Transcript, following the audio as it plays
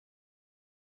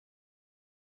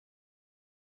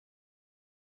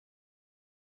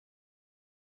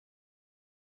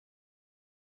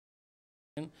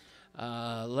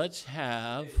Let's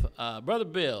have Brother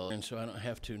Bill, and so I don't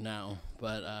have to now,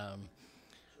 but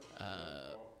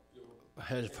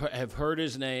have heard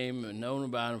his name and known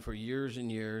about him for years and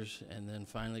years, and then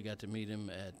finally got to meet him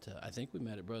at, I think we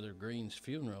met at Brother Green's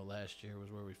funeral last year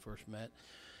was where we first met.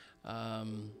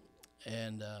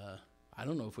 And I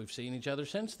don't know if we've seen each other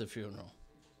since the funeral.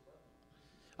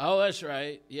 Oh, that's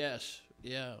right. Yes.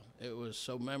 Yeah. It was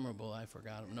so memorable. I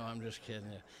forgot him. No, I'm just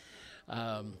kidding you.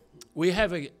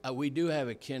 We do have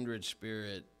a kindred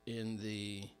spirit in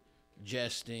the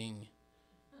jesting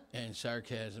and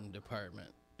sarcasm department.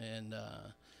 And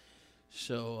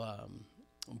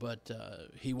but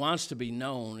he wants to be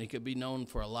known. He could be known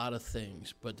for a lot of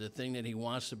things, but the thing that he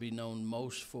wants to be known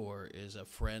most for is a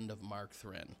friend of Mark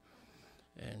Thren.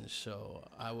 And so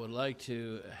I would like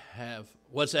to have,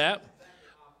 what's that?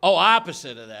 Oh,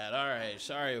 opposite of that. All right,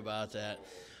 sorry about that.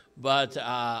 But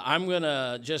we're going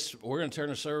to turn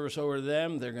the service over to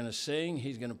them. They're going to sing.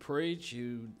 He's going to preach.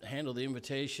 You handle the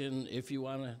invitation if you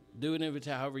want to do an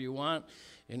invitation, however you want.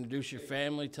 Introduce your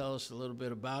family. Tell us a little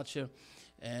bit about you.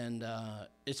 And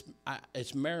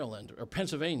it's Maryland or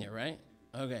Pennsylvania, right?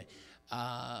 Okay.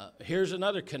 Here's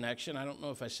another connection. I don't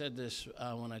know if I said this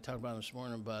when I talked about it this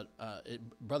morning, but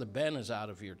Brother Ben is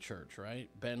out of your church, right?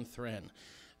 Ben Thren.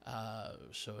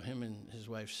 So him and his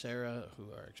wife Sarah,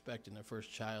 who are expecting their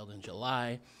first child in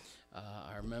July,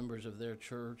 are members of their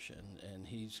church, and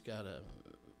he's got a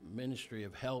ministry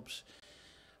of helps.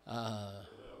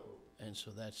 And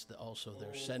so that's also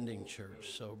their sending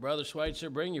church. So, Brother Sweitzer,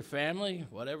 bring your family,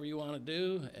 whatever you want to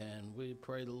do, and we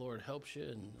pray the Lord helps you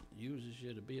and uses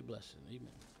you to be a blessing. Amen.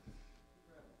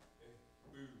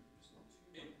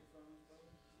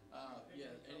 Yeah,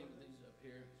 any of these up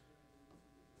here.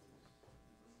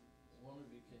 One of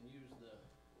you can use the.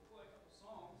 We'll play a couple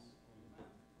songs.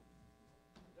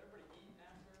 Did everybody eat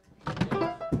after?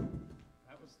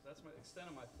 Yeah. That's my extent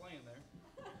of my playing there.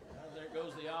 There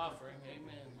goes the offering.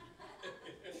 Amen.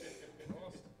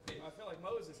 I feel like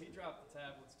Moses, he dropped the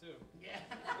tablets too. Yeah.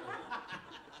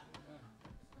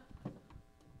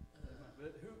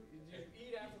 But did you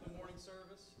eat after the morning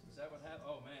service? Is that what happened?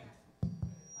 Oh man,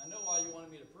 I know why you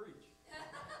wanted me to preach.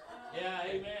 Yeah,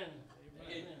 amen.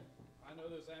 Amen. I know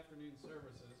those afternoon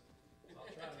services. I'll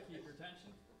try to keep your attention.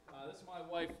 This is my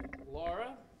wife,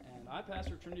 Laura, and I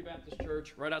pastor Trinity Baptist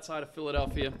Church right outside of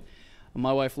Philadelphia.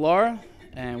 My wife, Laura,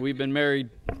 and we've been married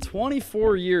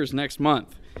 24 years next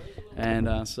month.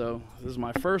 And so this is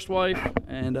my first wife,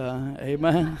 and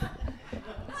amen.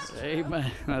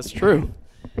 Amen. That's true.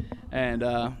 And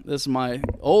this is my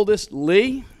oldest,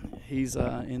 Lee. He's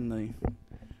in the, I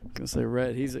was going to say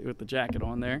red, he's with the jacket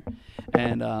on there.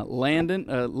 And Landon,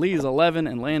 Lee is 11,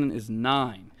 and Landon is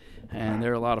 9. And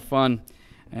they're a lot of fun.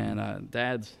 And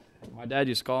my dad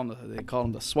used to call them, they called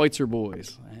them the Sweitzer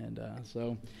boys. And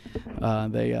so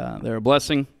they're a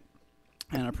blessing.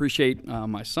 And I appreciate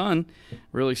my son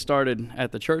really started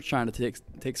at the church trying to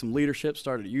take some leadership,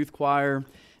 started a youth choir,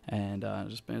 and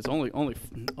it's only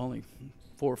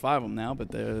 4 or 5 of them now,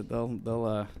 but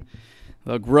they'll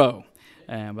grow.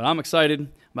 But I'm excited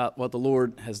about what the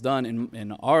Lord has done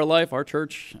in our life, our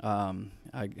church.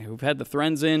 We've had the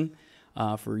Threns in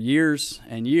for years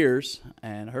and years,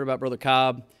 and I heard about Brother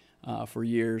Cobb for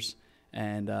years,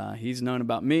 and he's known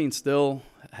about me and still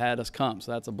had us come,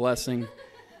 so that's a blessing.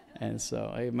 And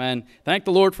so, amen. Thank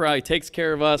the Lord for how he takes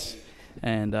care of us,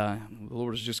 and the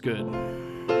Lord is just good.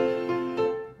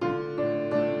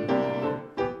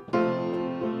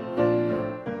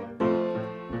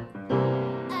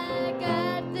 I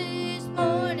got this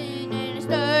morning and I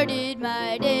started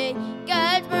my day.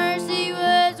 God's mercy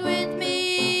was with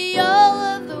me all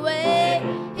of the way.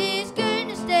 His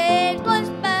goodness stands close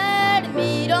by to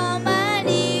meet all my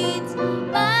needs.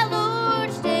 My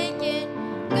Lord's taking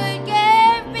good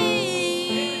care of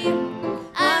me.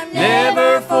 I'm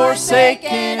never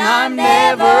forsaken, I'm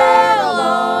never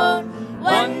alone.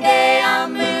 One day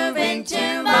I'm moving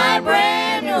to my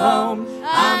brand new home.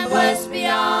 I'm blessed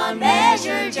beyond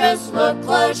measure, just look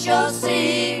close, you'll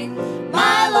see.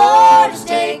 My Lord is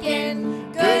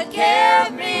taking good care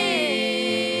of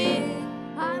me.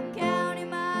 I'm counting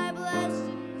my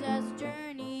blessings as I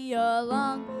journey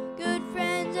along. Good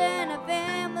friends and a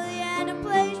family and a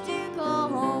place to call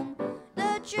home.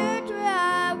 The church where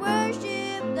I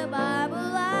worship, the Bible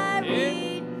I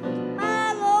read.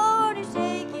 My Lord is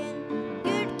taking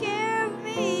good care of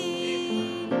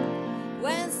me.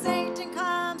 When Satan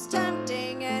comes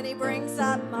tempting and he brings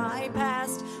up my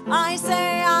past, I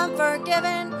say I'm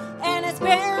forgiven and it's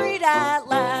buried at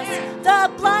last.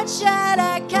 The bloodshed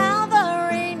at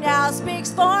Calvary now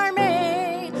speaks for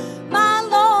me. My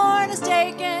Lord has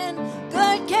taken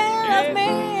good care of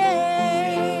me.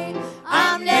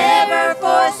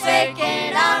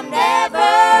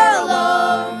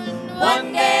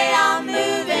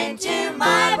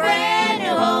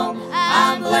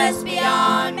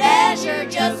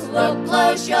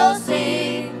 close, you'll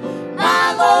see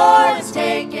my Lord has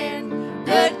taken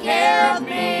good care of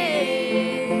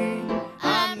me.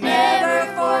 I'm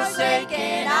never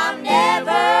forsaken, I'm never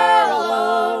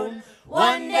alone.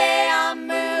 One day I'm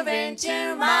moving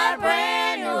to my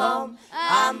brand new home.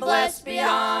 I'm blessed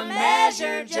beyond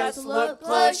measure, just look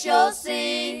close, you'll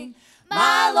see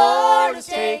my Lord has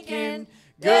taken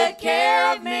good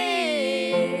care of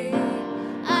me.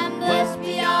 I'm blessed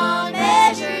beyond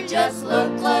measure, just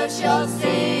look close, you'll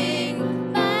see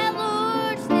my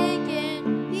Lord's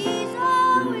taken, He's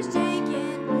always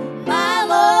taken, my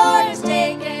Lord has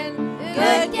taken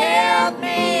good care of me.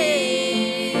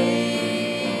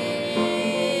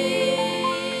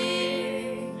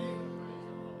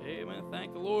 Amen.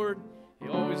 Thank the Lord. He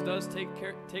always does take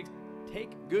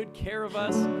good care of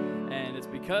us, and it's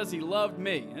because He loved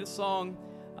me. And this song,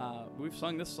 we've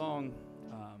sung this song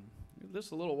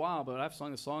just a little while, but I've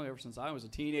sung this song ever since I was a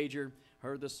teenager.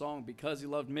 Heard this song because He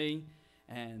loved me,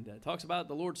 and it talks about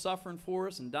the Lord suffering for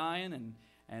us and dying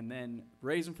and then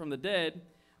raising from the dead.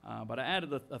 But I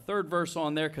added a third verse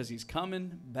on there because He's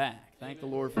coming back. Thank the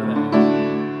Lord for that.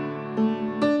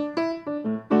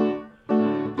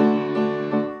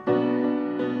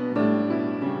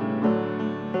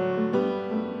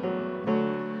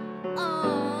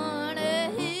 On a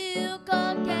hill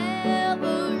called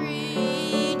Calvary,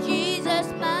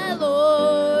 Jesus my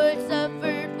Lord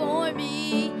suffered for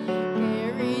me,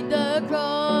 carried the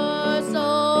cross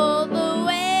all the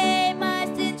way, my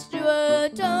sins to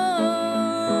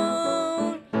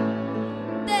atone.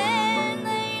 Then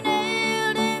they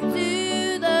nailed Him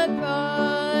to the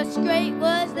cross, great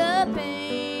was the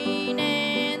pain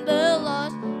and the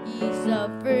loss, He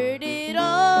suffered it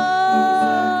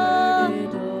all.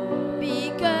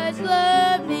 Because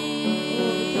love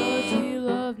me,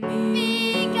 because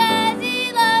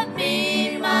He loved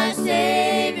me, my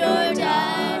Savior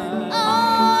died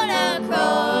on a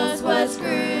cross, was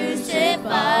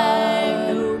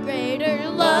crucified. No greater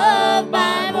love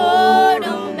by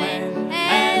mortal man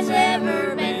has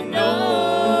ever been known.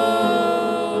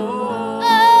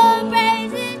 Oh,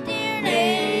 praise His dear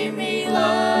name, He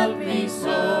loved me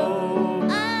so.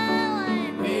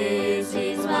 I'm His,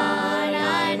 He's mine,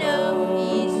 I know.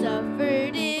 He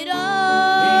suffered it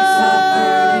all. He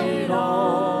suffered it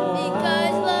all.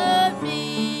 Because love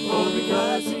me. Oh,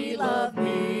 because He loved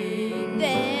me.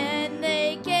 Then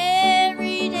they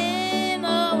carried Him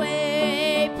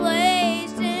away,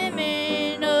 placed Him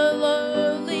in a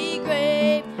lowly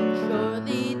grave.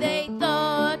 Surely they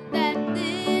thought that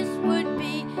this would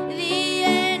be the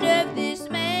end of this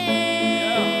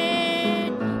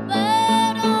man.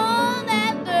 But on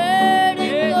that third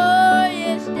and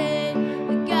glorious day,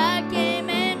 God came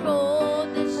and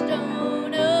rolled the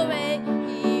stone away.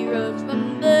 He rose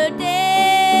from the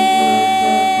dead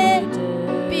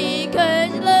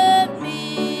because He loved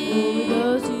me.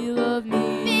 Because He loved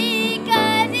me.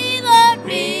 Because He loved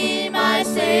me, my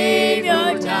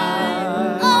Savior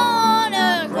died on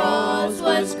a cross,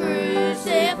 was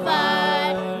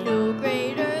crucified. No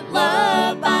greater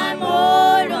love by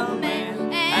mortal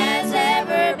man has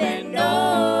ever been known.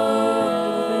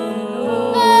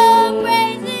 Oh,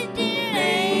 praise His dear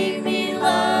name, He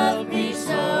loved me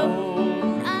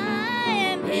so. I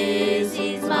am His,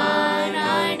 He's mine,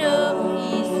 I know.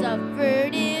 He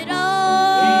suffered it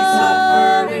all. He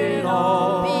suffered it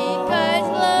all. Because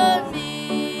love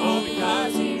me. Oh,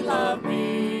 because He loved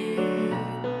me.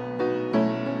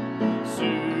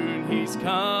 Soon He's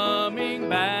coming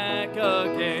back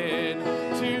again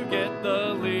to get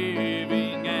the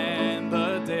living and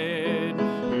the dead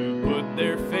who put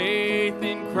their faith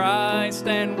in Christ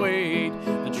and wait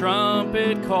the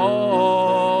trumpet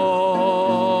call.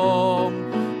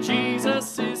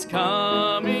 Jesus is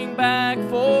coming back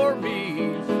for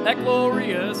me, that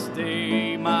glorious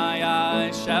day my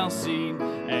eyes shall see,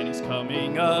 and He's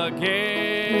coming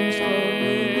again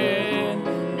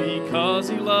because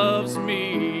He loves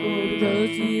me.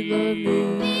 Because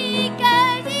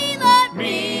He loved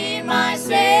me, my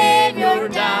Savior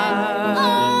died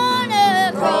on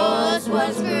a cross,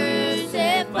 was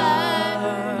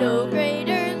crucified. No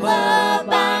greater love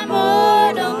by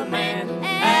mortal man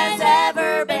has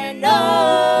ever been known.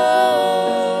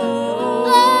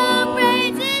 Oh,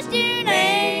 praise His dear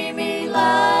name, He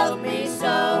loved me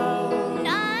so.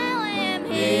 Now I am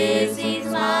His, He's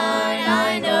mine,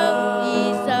 I know.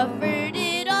 He suffered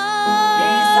it all.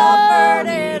 He suffered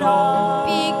it all.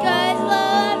 Because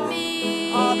love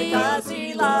me. Oh, because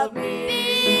He loved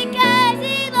me. Because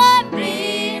He loved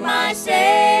me, my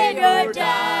Savior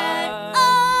died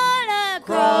on a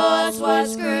cross,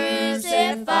 was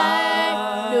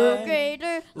crucified. No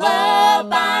greater love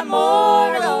by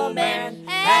mortal man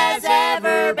has ever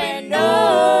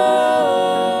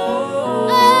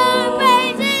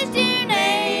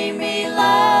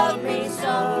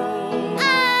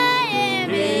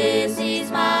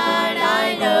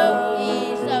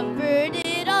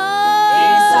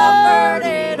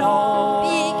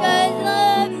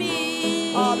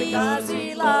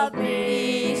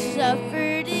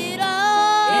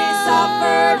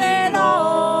heard it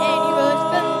all. And he rose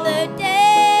from the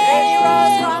dead. And he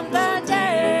rose from the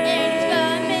dead. And he's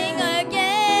coming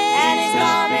again. And he's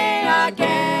coming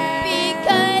again.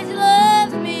 Because he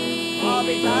loves me. All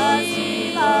because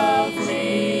he loves me.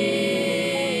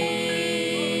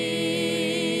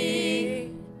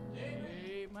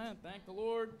 Amen. Thank the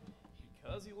Lord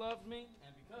because he loved me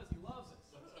and because he loves us.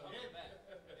 Amen.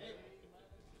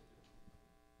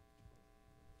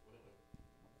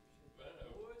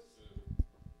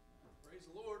 Praise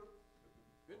the Lord.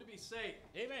 Good to be saved.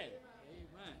 Amen.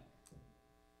 Amen.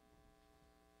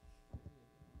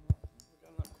 We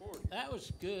got enough chords. That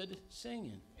was good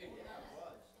singing.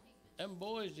 Them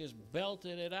boys just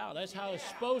belted it out. That's how it's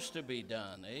supposed to be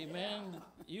done. Amen.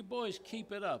 You boys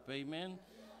keep it up. Amen.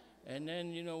 And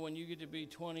then, you know, when you get to be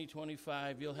 20,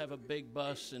 25, you'll have a big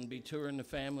bus and be touring the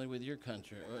family with your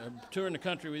country, or touring the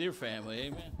country with your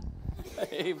family. Amen.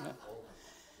 Amen.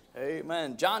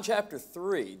 Amen. John chapter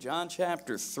 3. John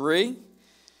chapter 3.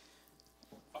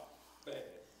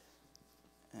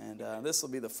 And this will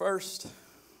be the first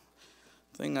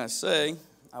thing I say.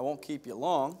 I won't keep you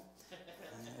long.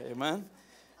 Amen.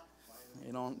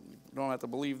 You don't have to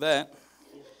believe that.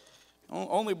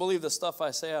 Only believe the stuff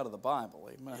I say out of the Bible.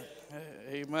 Amen.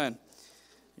 Amen.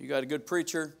 You got a good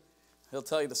preacher, he'll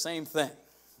tell you the same thing.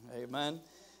 Amen.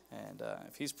 And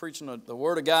if he's preaching the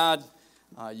Word of God,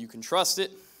 you can trust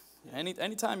it.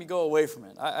 Anytime you go away from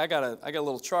it. I got a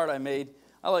little chart I made.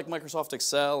 I like Microsoft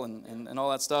Excel and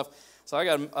all that stuff. So I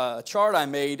got a chart I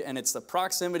made, and it's the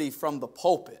proximity from the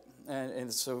pulpit.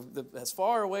 And so as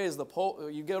far away as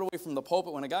you get away from the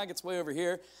pulpit, when a guy gets way over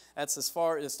here, that's as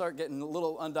far, you start getting a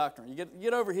little undoctrined. You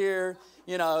get over here,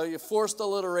 you know, you forced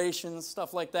alliterations,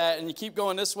 stuff like that, and you keep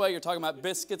going this way, you're talking about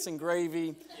biscuits and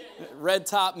gravy, red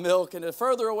top milk, and the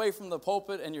further away from the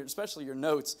pulpit, and especially your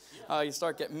notes, you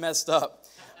start getting messed up.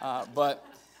 But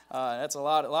that's a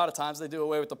lot of times they do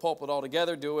away with the pulpit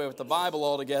altogether, do away with the Bible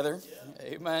altogether.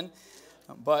 Amen.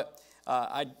 But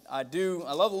I love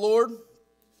the Lord.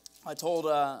 I told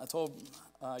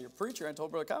your preacher, I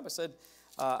told Brother Cobb, I said,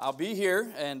 I'll be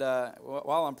here, and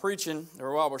while I'm preaching,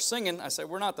 or while we're singing, I said,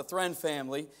 we're not the Thren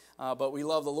family, but we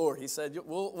love the Lord. He said,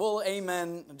 we'll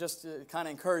amen, just to kind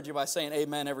of encourage you by saying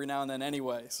amen every now and then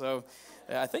anyway. So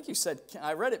I think you said,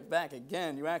 I read it back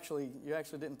again, you actually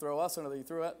didn't throw us under you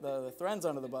threw the Threns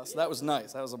under the bus. So that was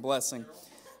nice. That was a blessing.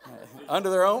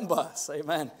 Under their own bus,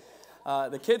 amen.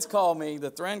 The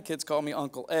Thren kids call me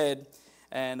Uncle Ed.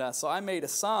 And so I made a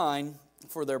sign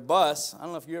for their bus. I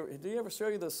don't know if did you ever show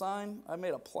you the sign? I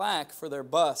made a plaque for their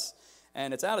bus.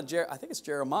 And it's out of, I think it's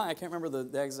Jeremiah. I can't remember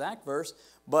the exact verse.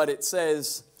 But it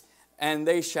says, and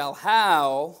they shall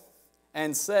howl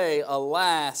and say,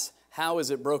 alas, how is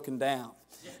it broken down?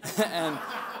 And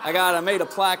I made a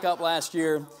plaque up last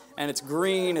year. And it's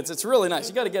green. It's really nice.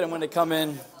 You got to get them when they come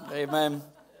in. Amen.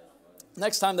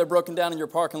 Next time they're broken down in your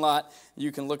parking lot,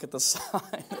 you can look at the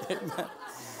sign. Amen.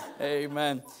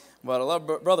 Amen. But I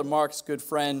love Brother Mark's a good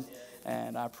friend,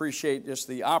 and I appreciate just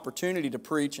the opportunity to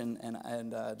preach, and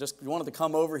just wanted to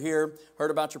come over here, heard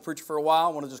about your preacher for a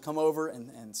while, wanted to just come over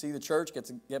and see the church,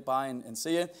 get by and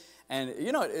see it. And,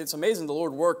 you know, it's amazing the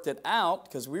Lord worked it out,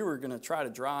 because we were going to try to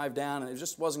drive down, and it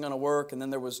just wasn't going to work, and then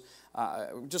there was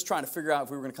just trying to figure out if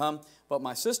we were going to come. But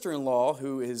my sister-in-law,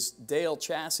 who is Dale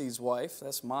Chassey's wife,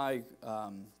 that's my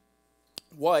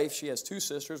wife, she has two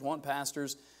sisters, one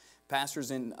pastors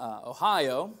in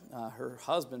Ohio. Her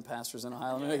husband pastors in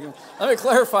Ohio. Let me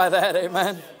clarify that.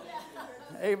 Amen.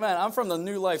 Amen. I'm from the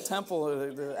New Life Temple,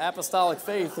 the Apostolic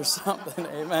Faith or something.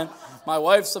 Amen. My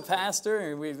wife's a pastor,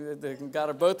 and we've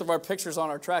got both of our pictures on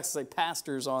our tracks say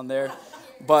pastors on there.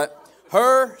 But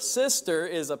her sister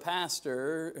is a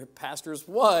pastor's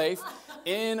wife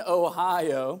in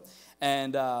Ohio.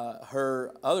 And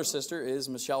her other sister is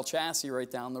Michelle Chassey right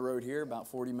down the road here, about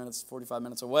 45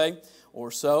 minutes away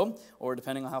or so, or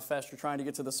depending on how fast you're trying to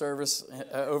get to the service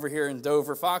over here in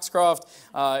Dover, Foxcroft.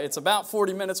 It's about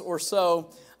 40 minutes or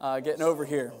so getting over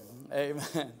here.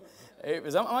 Amen.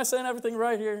 Am I saying everything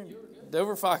right here?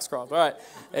 Dover, Foxcroft. All right.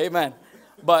 Amen.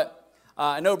 But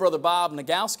I know Brother Bob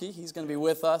Nagowski. He's going to be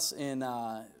with us in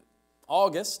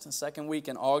August, the second week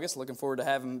in August. Looking forward to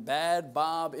having Bad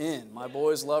Bob in. My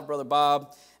boys love Brother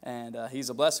Bob, and he's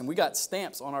a blessing. We got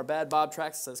stamps on our Bad Bob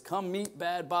tracks that says, come meet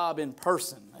Bad Bob in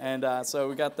person. And so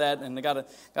we got that, and they got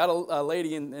a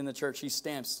lady in the church. She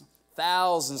stamps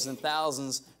thousands and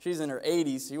thousands. She's in her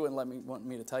 80s. She wouldn't want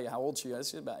me to tell you how old she is.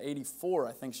 She's about 84,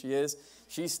 I think she is.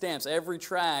 She stamps every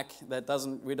track that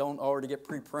we don't already get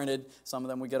pre-printed. Some of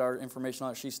them we get our information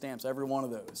on. She stamps every one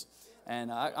of those. And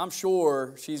I'm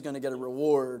sure she's going to get a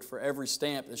reward for every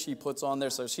stamp that she puts on there.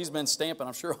 So she's been stamping,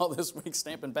 I'm sure, all this week,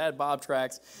 stamping bad Bob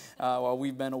tracks while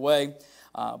we've been away.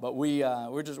 But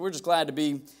we're just glad to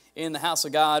be in the house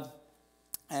of God.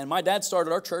 And my dad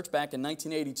started our church back in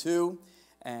 1982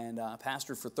 and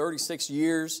pastored for 36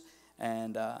 years.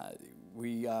 And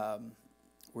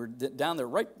we're down there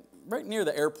right near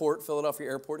the airport, Philadelphia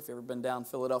Airport, if you've ever been down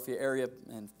Philadelphia area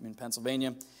and in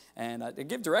Pennsylvania. And I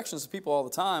give directions to people all the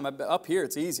time. Up here,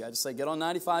 it's easy. I just say, get on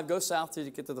 95, go south till you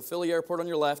get to the Philly airport on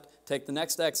your left, take the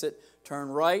next exit, turn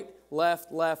right,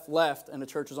 left, left, left, and the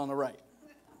church is on the right.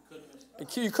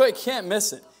 You can't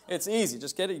miss it. It's easy.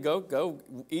 Just get it. Go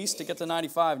east to get to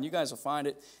 95, and you guys will find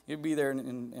it. You'll be there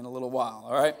in a little while,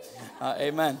 all right?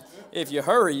 Amen. If you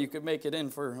hurry, you could make it in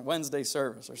for Wednesday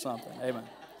service or something. Amen.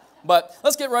 But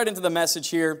let's get right into the message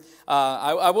here.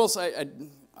 I will say,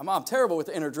 I'm terrible with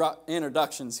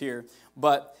introductions here,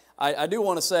 but I do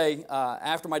want to say,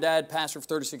 after my dad pastored for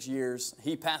 36 years,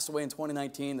 he passed away in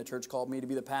 2019. The church called me to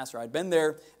be the pastor. I'd been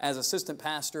there as assistant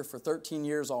pastor for 13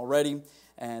 years already,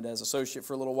 and as associate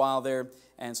for a little while there.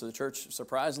 And so the church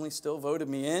surprisingly still voted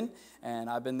me in, and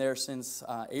I've been there since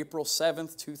April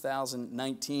 7th,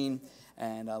 2019,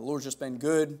 and the Lord's just been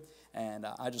good, and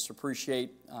I just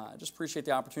appreciate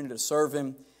the opportunity to serve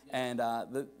Him. And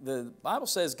the Bible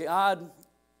says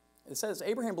it says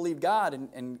Abraham believed God,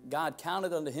 and God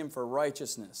counted unto him for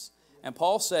righteousness. And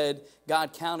Paul said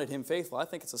God counted him faithful. I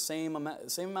think it's the same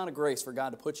amount of grace for God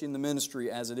to put you in the ministry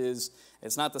as it is.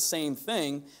 It's not the same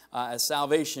thing as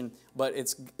salvation, but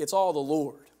it's all the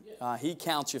Lord. He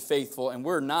counts you faithful, and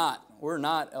we're not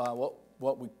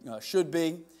what we should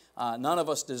be. None of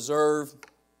us deserve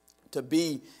to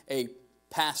be a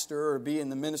pastor or be in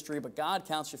the ministry, but God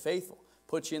counts you faithful,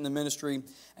 puts you in the ministry,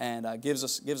 and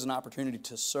gives an opportunity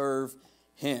to serve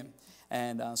Him.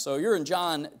 And so you're in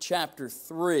John chapter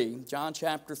 3,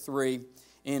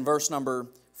 in verse number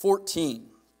 14.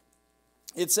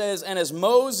 It says, "And as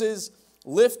Moses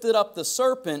lifted up the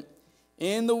serpent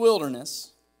in the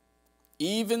wilderness,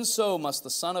 even so must the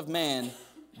Son of Man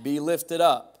be lifted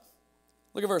up."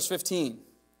 Look at verse 15.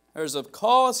 There's a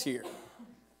cause here. It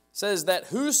says that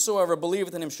whosoever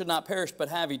believeth in Him should not perish, but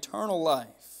have eternal life.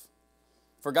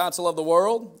 For God so loved the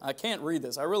world. I can't read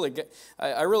this. I really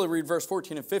read verse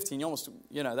 14 and 15. You almost,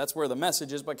 that's where the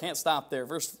message is, but I can't stop there.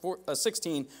 Verse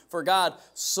 16, for God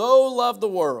so loved the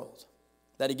world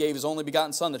that He gave His only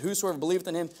begotten Son, that whosoever believeth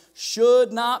in Him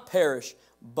should not perish,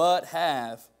 but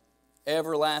have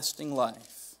everlasting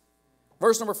life.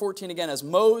 Verse number 14 again, as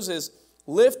Moses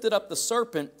lifted up the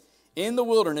serpent in the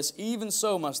wilderness, even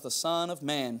so must the Son of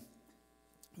Man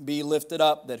be lifted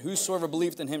up, that whosoever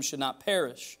believeth in Him should not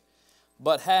perish,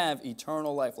 but have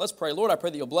eternal life. Let's pray. Lord, I pray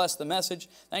that You'll bless the message.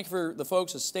 Thank you for the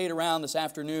folks that stayed around this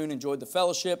afternoon, enjoyed the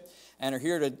fellowship, and are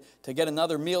here to get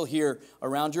another meal here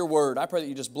around Your Word. I pray that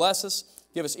You just bless us,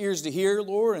 give us ears to hear,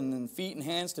 Lord, and then feet and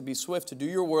hands to be swift to do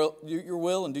Your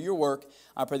will and do Your work.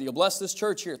 I pray that You'll bless this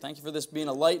church here. Thank You for this being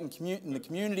a light in the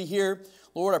community here.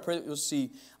 Lord, I pray that You'll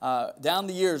see down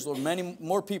the years, Lord, many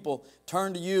more people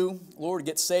turn to You, Lord,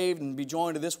 get saved and be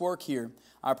joined to this work here.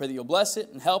 I pray that You'll bless it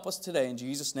and help us today in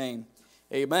Jesus' name.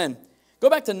 Amen. Go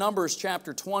back to Numbers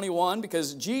chapter 21,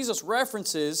 because Jesus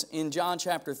references in John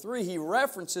chapter 3, He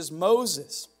references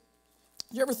Moses.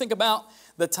 Did you ever think about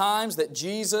the times that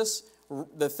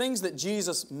the things that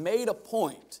Jesus made a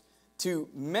point to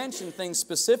mention things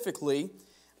specifically,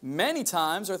 many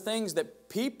times are things that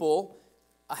people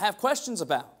have questions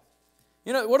about.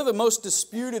 What are the most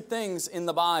disputed things in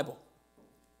the Bible?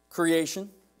 Creation,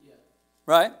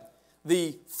 right?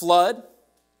 The flood,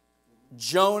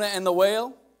 Jonah and the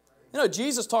whale.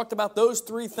 Jesus talked about those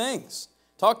three things.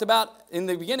 Talked about in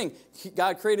the beginning,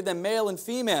 God created them male and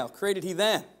female. Created He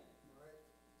them.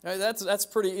 Right, that's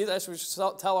pretty easy. That's what we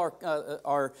should tell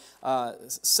our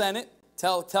Senate.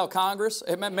 Tell Congress.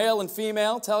 It meant male and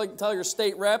female. Tell your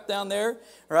state rep down there,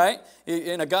 right,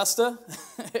 in Augusta.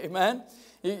 Amen.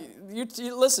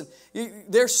 You listen.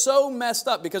 They're so messed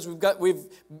up because we've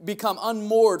become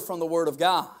unmoored from the Word of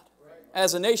God.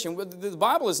 As a nation, the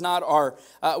Bible is not our.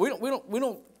 We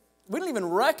don't even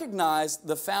recognize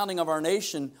the founding of our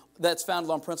nation that's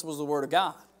founded on principles of the Word of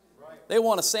God. Right. They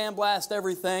want to sandblast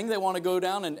everything. They want to go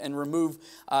down and remove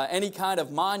any kind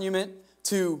of monument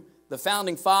to the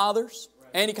founding fathers,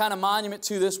 any kind of monument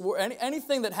to this world,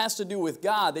 anything that has to do with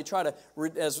God. They try to,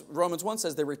 as Romans 1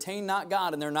 says, they retain not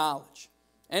God in their knowledge.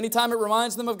 Anytime it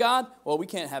reminds them of God, well, we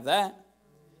can't have that.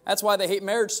 That's why they hate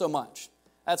marriage so much.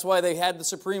 That's why they had the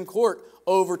Supreme Court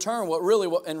overturn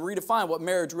and redefine what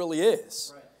marriage really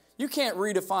is. Right. You can't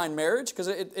redefine marriage because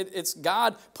it's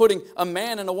God putting a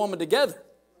man and a woman together.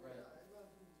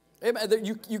 Right. Amen.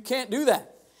 You can't do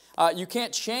that. You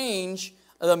can't change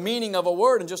the meaning of a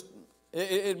word and just,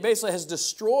 it basically has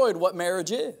destroyed what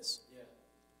marriage is.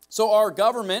 So our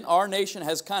government, our nation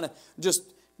has kind of just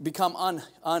become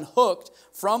unhooked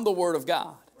from the Word of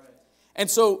God. And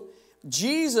so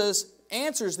Jesus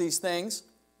answers these things.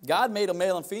 God made a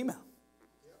male and female.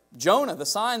 Jonah, the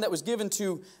sign that was given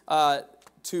to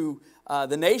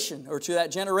the nation or to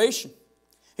that generation.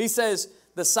 He says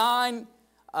the sign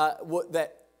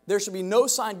that there should be no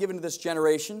sign given to this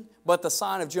generation but the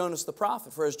sign of Jonas the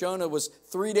prophet. For as Jonah was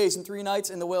 3 days and 3 nights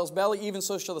in the whale's belly, even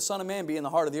so shall the Son of Man be in the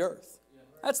heart of the earth.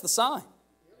 That's the sign.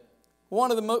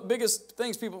 One of the biggest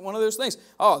things one of those things,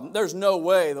 there's no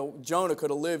way Jonah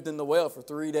could have lived in the whale for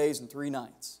 3 days and 3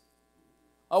 nights.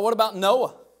 Oh, what about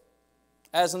Noah?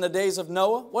 As in the days of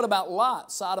Noah? What about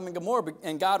Lot, Sodom and Gomorrah?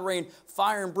 And God rained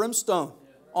fire and brimstone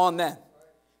on them.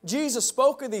 Jesus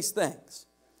spoke of these things.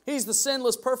 He's the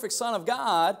sinless, perfect Son of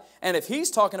God. And if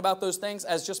He's talking about those things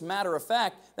as just matter of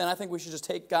fact, then I think we should just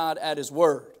take God at His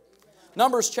word.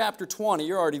 Numbers chapter 20,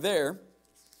 you're already there.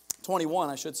 21,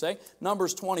 I should say.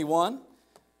 Numbers 21.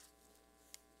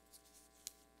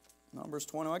 Numbers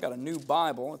 21. I got a new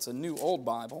Bible. It's a new old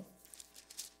Bible.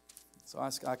 So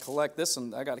I collect this,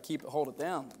 and I got to hold it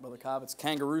down, Brother Cobb. It's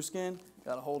kangaroo skin.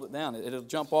 Got to hold it down. It'll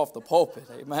jump off the pulpit.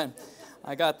 Amen.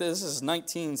 I got this. This is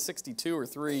 1962 or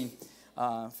 3.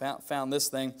 Found this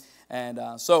thing. And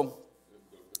so,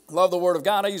 love the Word of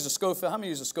God. I use a Schofield. How many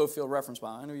use a Schofield Reference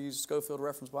Bible? I know you use a Schofield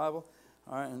Reference Bible.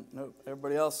 All right. And no,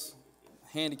 everybody else?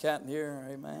 Handicapped here,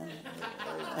 amen.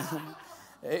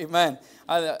 Amen.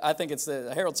 I think it's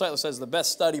Harold Sweitzer says the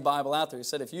best study Bible out there. He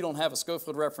said if you don't have a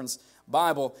Schofield Reference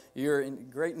Bible, you're in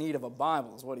great need of a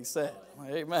Bible, is what he said.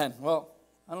 Amen. Well,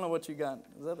 I don't know what you got.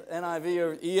 Is that NIV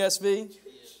or ESV?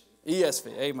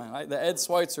 ESV, amen. The Ed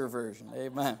Sweitzer version,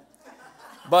 amen.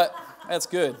 But that's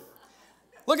good.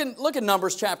 Look at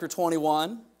Numbers chapter 21,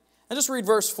 and just read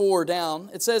verse 4 down.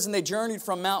 It says, and they journeyed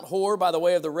from Mount Hor by the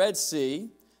way of the Red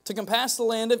Sea to compass the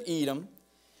land of Edom,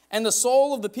 and the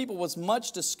soul of the people was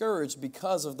much discouraged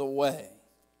because of the way.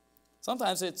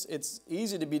 Sometimes it's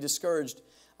easy to be discouraged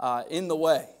in the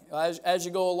way as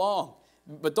you go along.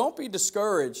 But don't be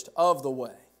discouraged of the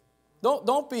way.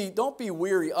 Don't be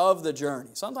weary of the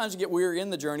journey. Sometimes you get weary in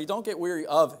the journey. Don't get weary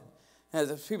of it.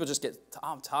 And people just get,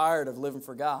 I'm tired of living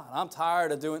for God. I'm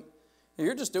tired of doing,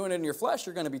 you're just doing it in your flesh.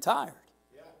 You're going to be tired.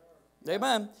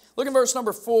 Amen. Look at verse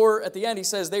number 4 at the end. He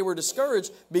says they were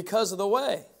discouraged because of the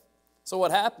way. So what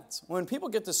happens? When people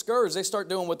get discouraged, they start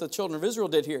doing what the children of Israel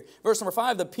did here. Verse number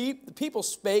 5, the people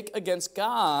spake against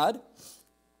God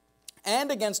and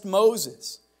against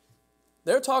Moses.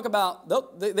 They're talking about,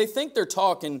 they think they're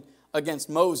talking against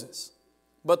Moses,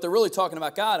 but they're really talking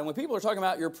about God. And when people are talking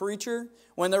about your preacher,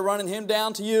 when they're running him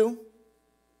down to you,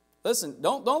 listen,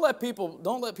 don't let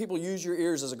people use your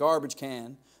ears as a garbage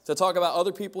can to talk about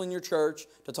other people in your church,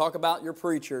 to talk about your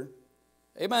preacher.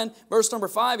 Amen. Verse number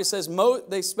 5, it says,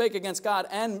 they spake against God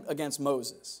and against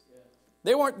Moses.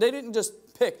 They didn't just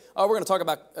pick, we're going to talk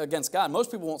about against God.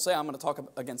 Most people won't say, I'm going to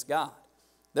talk against God.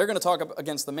 They're going to talk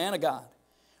against the man of God.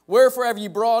 Wherefore have you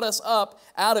brought us up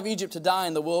out of Egypt to die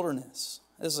in the wilderness?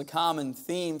 This is a common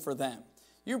theme for them.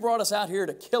 You brought us out here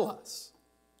to kill us.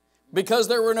 Because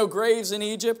there were no graves in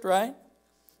Egypt, right?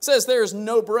 It says there is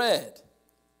no bread.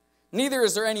 Neither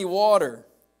is there any water.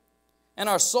 And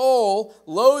our soul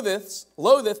loatheth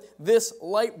this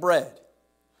light bread.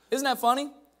 Isn't that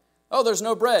funny? Oh, there's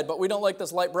no bread, but we don't like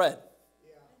this light bread.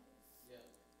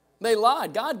 They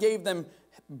lied. God gave them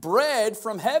bread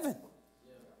from heaven.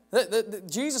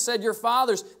 Jesus said, your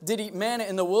fathers did eat manna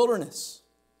in the wilderness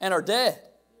and are dead.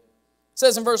 It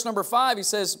says in verse number 5, he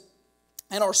says,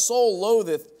 and our soul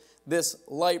loatheth this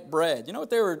light bread. You know what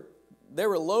they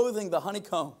were loathing? The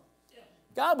honeycomb.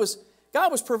 God was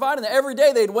providing that every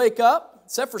day they'd wake up,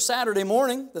 except for Saturday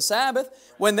morning, the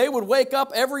Sabbath. When they would wake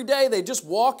up every day, they'd just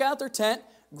walk out their tent,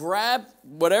 grab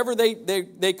whatever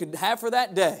they could have for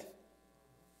that day.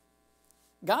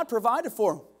 God provided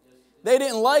for them. They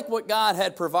didn't like what God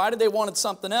had provided. They wanted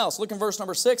something else. Look in verse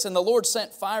number 6. And the Lord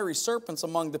sent fiery serpents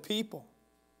among the people.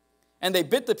 And they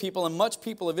bit the people, and much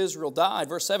people of Israel died.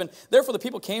 Verse 7. Therefore the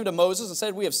people came to Moses and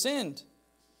said, we have sinned.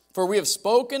 For we have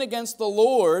spoken against the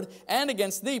Lord and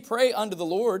against thee. Pray unto the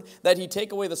Lord that he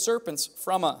take away the serpents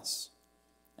from us.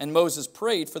 And Moses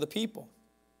prayed for the people.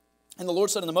 And the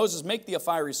Lord said unto Moses, make thee a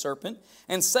fiery serpent,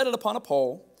 and set it upon a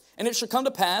pole. And it shall come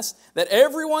to pass that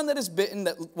everyone that is bitten,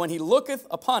 that when he looketh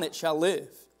upon it, shall live.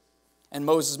 And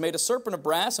Moses made a serpent of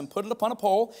brass, and put it upon a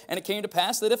pole. And it came to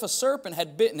pass that if a serpent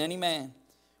had bitten any man,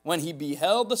 when he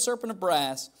beheld the serpent of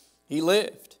brass, he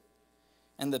lived.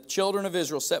 And the children of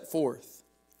Israel set forth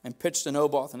and pitched in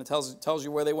Oboth, and it tells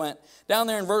you where they went. Down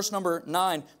there in verse number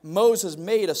 9, Moses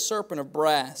made a serpent of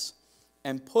brass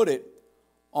and put it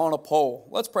on a pole.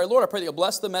 Let's pray. Lord, I pray that you'll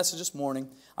bless the message this morning.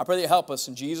 I pray that you'll help us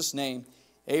in Jesus' name.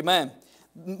 Amen.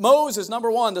 Moses,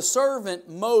 number one, the servant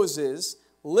Moses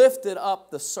lifted up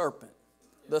the serpent.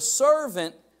 The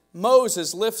servant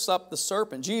Moses lifts up the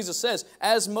serpent. Jesus says,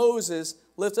 as Moses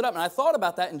lifted up. And I thought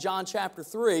about that in John chapter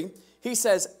 3. He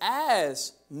says,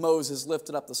 as Moses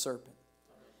lifted up the serpent.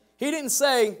 He didn't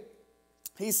say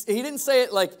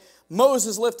it like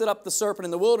Moses lifted up the serpent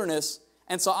in the wilderness,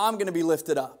 and so I'm going to be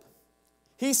lifted up.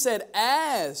 He said,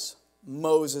 as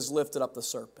Moses lifted up the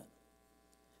serpent.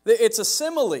 It's a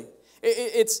simile.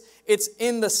 It's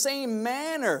in the same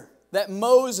manner that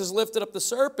Moses lifted up the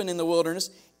serpent in the wilderness,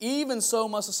 even so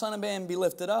must the Son of Man be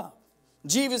lifted up.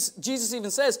 Jesus even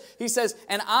says, he says,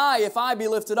 and I, if I be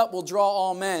lifted up, will draw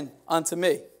all men unto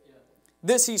me.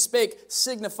 This he spake,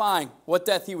 signifying what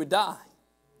death he would die.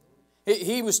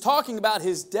 He was talking about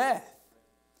his death.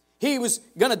 He was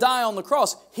going to die on the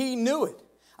cross. He knew it.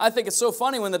 I think it's so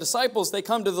funny when the disciples, they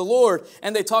come to the Lord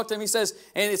and they talk to him. He says,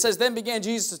 and it says, then began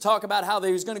Jesus to talk about how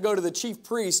he was going to go to the chief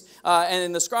priests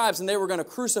and the scribes, and they were going to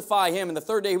crucify him, and the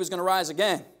third day he was going to rise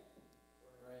again.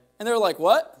 And they're like,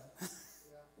 what?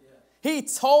 He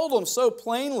told them so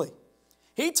plainly.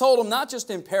 He told them not just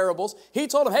in parables. He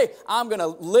told them, hey, I'm going to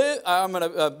live. I'm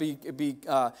going to be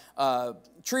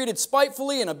treated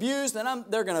spitefully and abused, and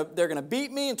they're going to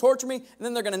beat me and torture me, and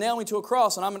then they're going to nail me to a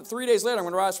cross, and 3 days later I'm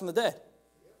going to rise from the dead.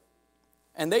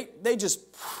 And they just,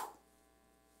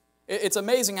 it's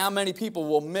amazing how many people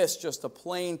will miss just a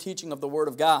plain teaching of the Word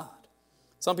of God.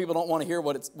 Some people don't want to hear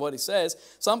what he says.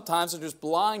 Sometimes they're just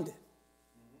blinded.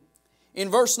 In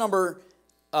verse number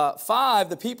 5,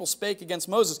 the people spake against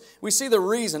Moses. We see the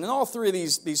reason. In all three of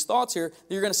these thoughts here,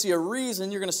 you're going to see a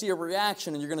reason, you're going to see a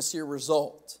reaction, and you're going to see a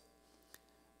result.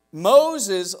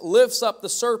 Moses lifts up the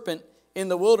serpent in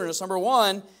the wilderness. Number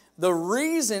one, the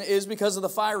reason is because of the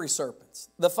fiery serpents.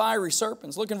 The fiery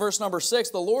serpents. Look in verse number 6.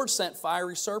 The Lord sent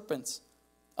fiery serpents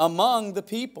among the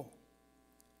people.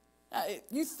 Now,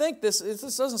 you think this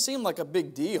doesn't seem like a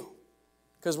big deal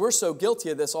because we're so guilty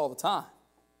of this all the time.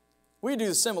 We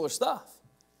do similar stuff.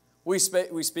 We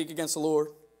speak against the Lord.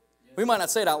 We might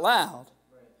not say it out loud.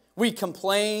 We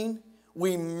complain.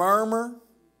 We murmur.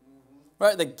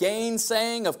 Right? The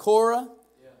gainsaying of Korah.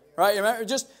 Right? Remember,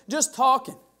 just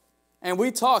talking. And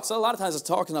we talk. So a lot of times it's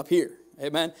talking up here.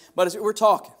 Amen? But we're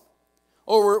talking.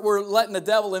 Or we're letting the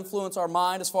devil influence our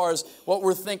mind as far as what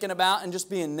we're thinking about and just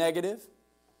being negative.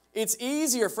 It's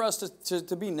easier for us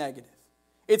to be negative.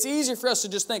 It's easier for us to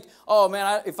just think, oh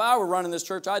man, if I were running this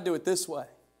church, I'd do it this way.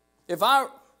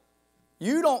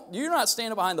 You're not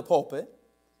standing behind the pulpit.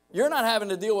 You're not having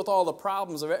to deal with all the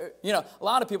problems of it. You know, a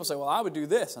lot of people say, well, I would do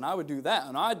this and I would do that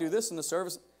and I'd do this in the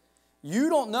service. You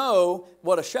don't know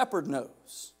what a shepherd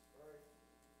knows.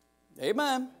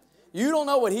 Amen. You don't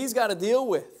know what he's got to deal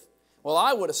with. Well,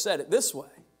 I would have said it this way.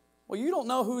 Well, you don't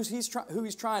know who he's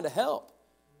trying to help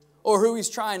or who he's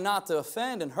trying not to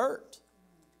offend and hurt.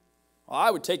 Well, I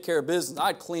would take care of business.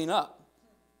 I'd clean up.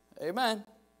 Amen.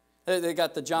 They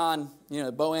got the John,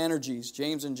 Boanerges,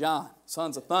 James and John,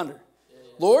 sons of thunder.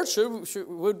 Lord,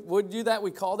 would you that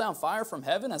we call down fire from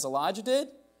heaven as Elijah did?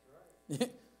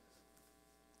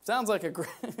 Sounds like a great...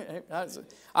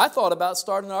 I thought about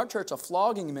starting in our church a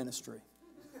flogging ministry.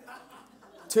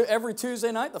 Every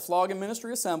Tuesday night, the flogging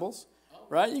ministry assembles.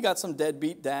 Right? You got some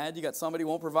deadbeat dad. You got somebody who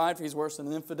won't provide for, he's worse than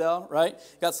an infidel. Right?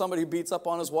 You got somebody who beats up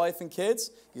on his wife and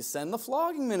kids. You send the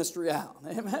flogging ministry out.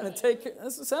 Amen. And take care.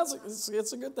 It sounds like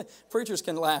it's a good thing. Preachers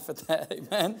can laugh at that.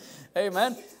 Amen.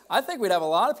 Amen. I think we'd have a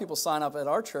lot of people sign up at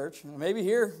our church. Maybe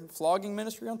here, flogging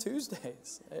ministry on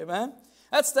Tuesdays. Amen.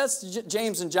 That's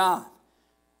James and John.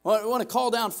 We want to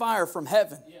call down fire from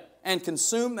heaven and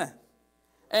consume them.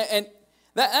 And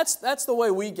that's the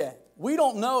way we get. We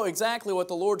don't know exactly what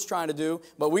the Lord's trying to do,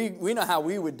 but we know how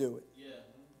we would do it. Yeah.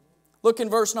 Look in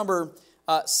verse number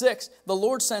 6. The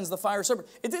Lord sends the fire serpent.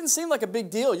 It didn't seem like a big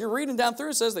deal. You're reading down through,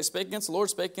 it says they spake against the Lord,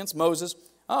 spake against Moses.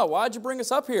 Oh, why'd you bring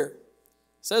us up here? It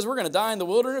says we're going to die in the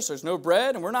wilderness. There's no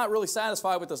bread, and we're not really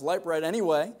satisfied with this light bread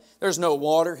anyway. There's no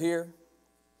water here.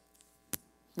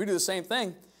 We do the same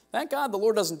thing. Thank God the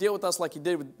Lord doesn't deal with us like he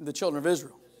did with the children of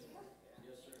Israel.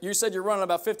 You said you're running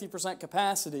about 50%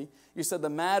 capacity. You said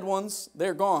the mad ones,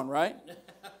 they're gone, right?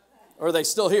 Or are they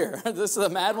still here? This is the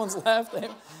mad ones left?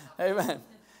 Amen.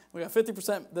 We got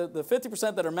 50%. The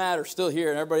 50% that are mad are still here,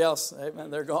 and everybody else,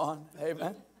 amen, they're gone.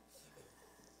 Amen.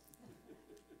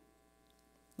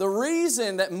 The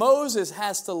reason that Moses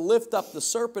has to lift up the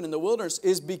serpent in the wilderness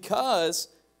is because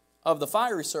of the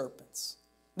fiery serpents.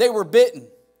 They were bitten.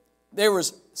 There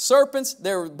was serpents,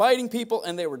 they were biting people,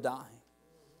 and they were dying.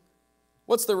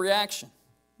 What's the reaction?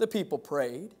 The people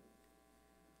prayed.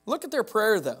 Look at their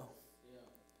prayer, though.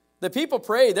 The people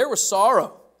prayed. There was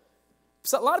sorrow.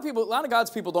 So a lot of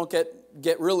God's people don't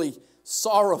get really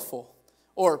sorrowful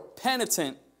or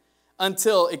penitent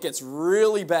until it gets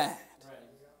really bad.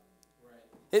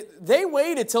 They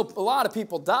waited till a lot of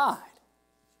people died.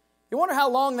 You wonder how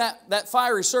long that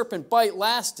fiery serpent bite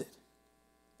lasted.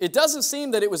 It doesn't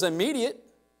seem that it was immediate,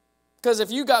 because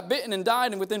if you got bitten and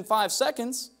died within 5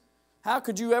 seconds, how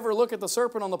could you ever look at the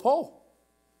serpent on the pole?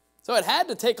 So it had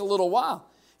to take a little while.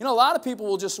 You know, a lot of people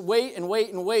will just wait and wait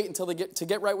and wait until they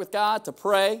get right with God, to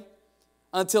pray,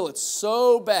 until it's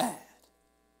so bad.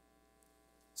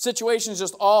 Situation's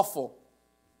just awful.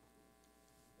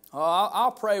 Oh,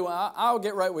 I'll pray. I'll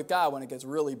get right with God when it gets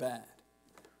really bad.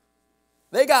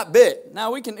 They got bit.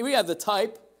 Now we have the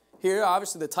type here,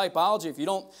 obviously the typology. If you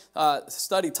don't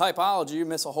study typology, you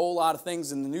miss a whole lot of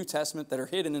things in the New Testament that are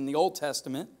hidden in the Old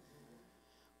Testament.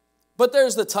 But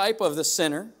there's the type of the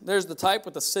sinner. There's the type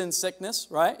with the sin sickness,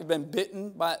 right? You've been bitten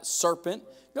by a serpent.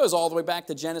 It goes all the way back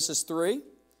to Genesis 3.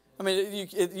 I mean,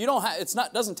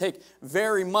 doesn't take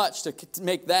very much to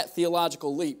make that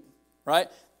theological leap, right?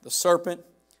 The serpent,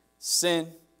 sin,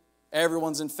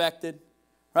 everyone's infected,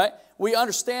 right? We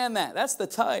understand that. That's the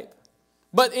type.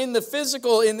 But in the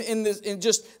physical, in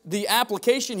just the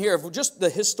application here, of just the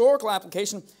historical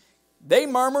application, they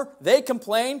murmur, they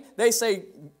complain, they say,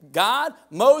 God,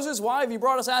 Moses, why have you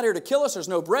brought us out here to kill us? There's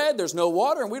no bread, there's no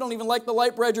water, and we don't even like the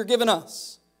light bread you're giving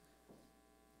us.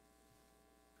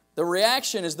 The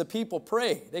reaction is the people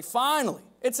prayed.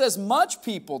 It says much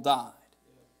people died.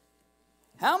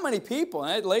 How many people?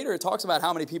 And later it talks about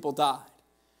how many people died.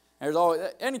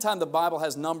 Anytime the Bible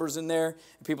has numbers in there,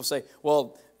 and people say,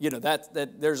 well, you know,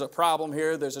 that there's a problem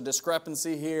here, there's a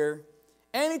discrepancy here.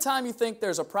 Anytime you think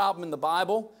there's a problem in the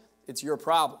Bible, it's your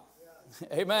problem.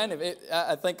 Yeah. Amen?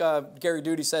 I think Gary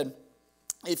Duty said,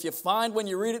 if you find when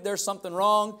you read it there's something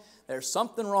wrong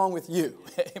with you.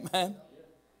 Amen?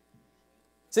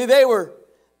 See,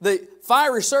 the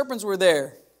fiery serpents were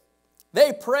there.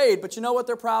 They prayed, but you know what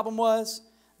their problem was?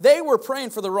 They were praying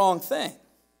for the wrong thing.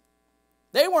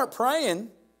 They weren't praying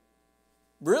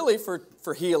really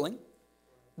for healing.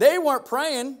 They weren't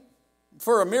praying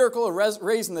for a miracle of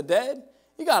raising the dead.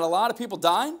 You got a lot of people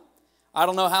dying. I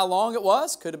don't know how long it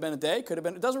was. Could have been a day.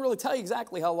 It doesn't really tell you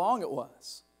exactly how long it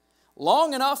was.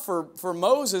 Long enough for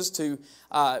Moses to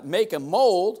make a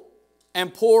mold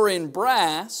and pour in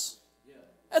brass.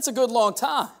 That's a good long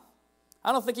time.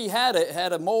 I don't think he had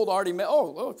a mold already made.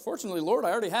 Oh, fortunately, Lord,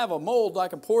 I already have a mold I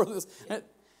can pour this.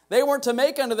 They weren't to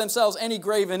make unto themselves any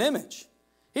graven image.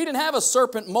 He didn't have a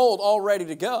serpent mold all ready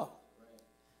to go.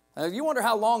 You wonder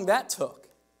how long that took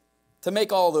to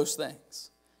make all those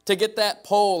things, to get that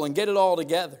pole and get it all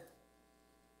together.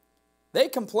 They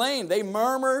complained, they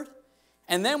murmured,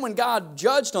 and then when God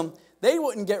judged them, they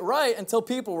wouldn't get right until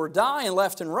people were dying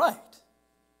left and right.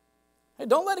 Hey,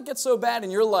 don't let it get so bad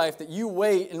in your life that you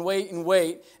wait and wait and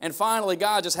wait, and finally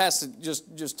God just has to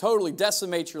just totally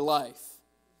decimate your life.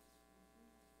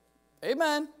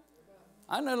 Amen.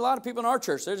 I know a lot of people in our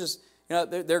church, they're just,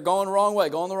 they're going the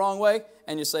wrong way,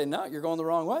 and you say, no, you're going the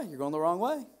wrong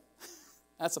way.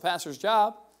 That's the pastor's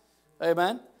job.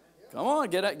 Amen. Come on,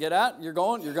 get out. You're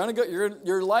going to go.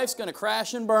 Your life's going to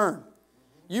crash and burn.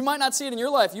 You might not see it in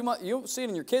your life. You'll see it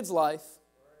in your kids' life.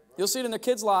 You'll see it in their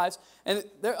kids' lives. And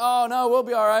they're, oh, no, we'll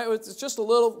be all right. It's just a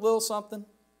little something.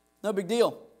 No big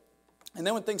deal. And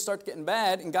then when things start getting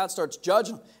bad and God starts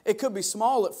judging them, it could be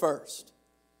small at first.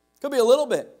 It could be a little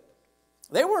bit.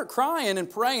 They weren't crying and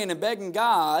praying and begging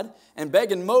God and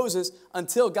begging Moses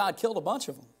until God killed a bunch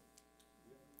of them.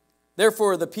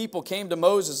 Therefore, the people came to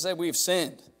Moses and said, we've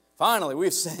sinned. Finally,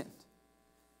 we've sinned.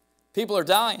 People are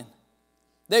dying.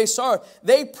 They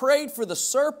prayed for the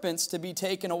serpents to be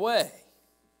taken away.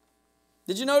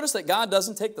 Did you notice that God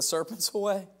doesn't take the serpents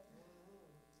away?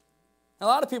 A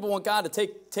lot of people want God to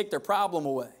take their problem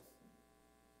away.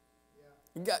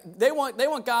 They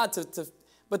want God to,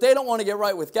 but they don't want to get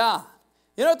right with God.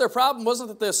 You know what their problem wasn't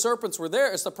that the serpents were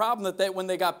there. It's the problem that when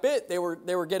they got bit, they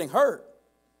were getting hurt.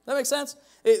 Does that make sense?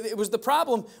 It was the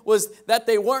problem was that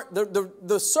they weren't,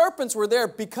 the serpents were there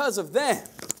because of them.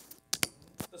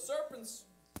 The serpents,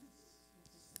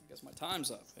 I guess my time's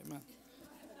up. Amen.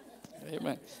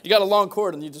 Amen. You got a long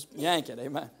cord and you just yank it.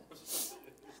 Amen.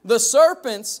 The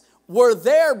serpents were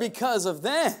there because of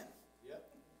them.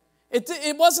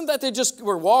 It wasn't that they just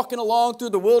were walking along through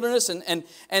the wilderness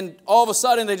and all of a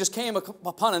sudden they just came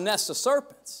upon a nest of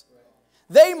serpents.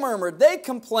 They murmured, they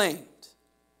complained.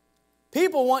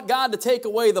 People want God to take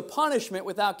away the punishment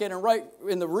without getting right.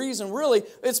 And the reason really,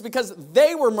 it's because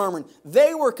they were murmuring.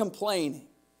 They were complaining.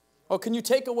 Oh, can you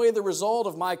take away the result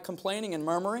of my complaining and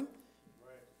murmuring?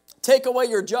 Take away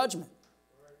your judgment.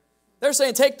 They're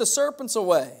saying, take the serpents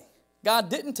away. God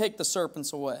didn't take the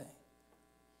serpents away.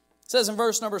 It says in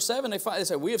verse number 7, they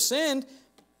say, we have sinned.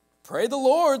 Pray the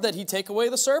Lord that He take away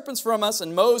the serpents from us.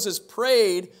 And Moses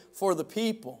prayed for the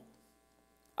people.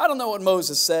 I don't know what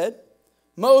Moses said.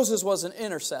 Moses was an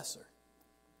intercessor.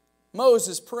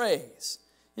 Moses prays.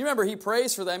 You remember he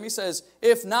prays for them. He says,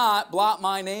 if not, blot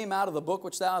my name out of the book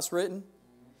which thou hast written.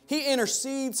 He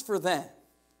intercedes for them.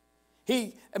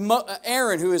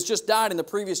 Aaron, who has just died in the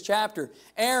previous chapter,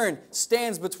 Aaron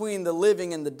stands between the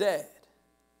living and the dead.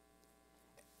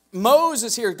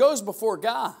 Moses here goes before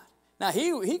God. Now,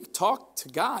 he talked to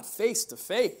God face to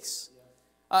face.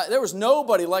 There was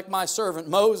nobody like my servant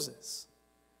Moses.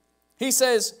 He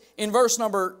says in verse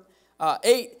number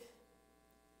 8,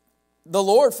 the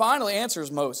Lord finally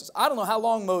answers Moses. I don't know how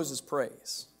long Moses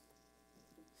prays,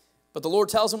 but the Lord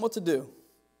tells him what to do.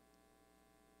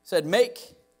 He said,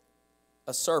 make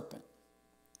a serpent.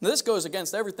 Now, this goes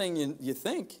against everything you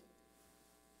think.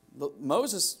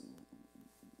 Moses,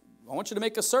 I want you to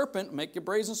make a serpent, make your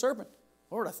brazen serpent.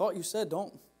 Lord, I thought you said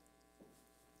don't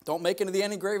make into the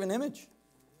any graven image.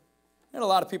 And a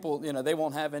lot of people, they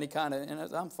won't have any kind of, and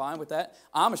I'm fine with that.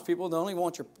 Amish people don't even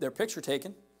want their picture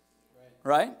taken,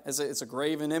 right? It's a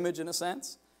graven image in a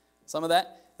sense. Some of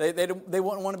that, they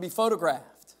wouldn't want to be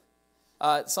photographed.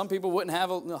 Some people wouldn't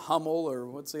have a Hummel or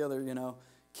what's the other,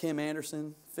 Kim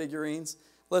Anderson figurines.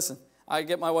 Listen, I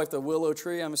get my wife the willow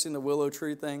tree. I've seen the willow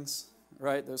tree things,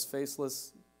 right? Those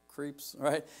faceless creeps,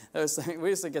 right? Those things, we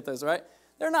used to get those, right?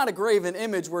 They're not a graven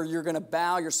image where you're going to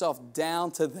bow yourself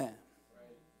down to them.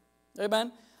 Right.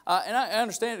 Amen? And I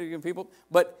understand it, people,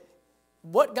 but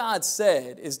what God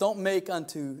said is don't make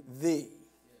unto thee.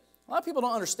 A lot of people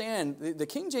don't understand the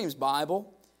King James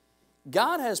Bible.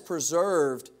 God has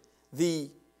preserved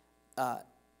the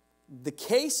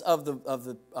case of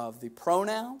the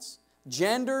pronouns,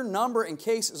 gender, number, and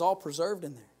case is all preserved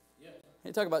in there. Yeah.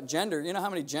 You talk about gender. You know how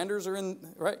many genders are in,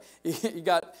 right? You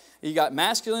got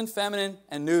masculine, feminine,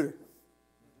 and neuter.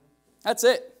 That's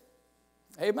it.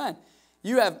 Amen.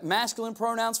 You have masculine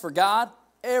pronouns for God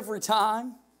every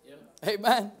time. Yeah.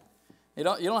 Amen. You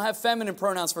don't have feminine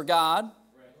pronouns for God.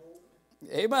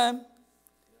 Right. Amen.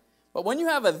 But when you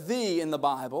have a thee in the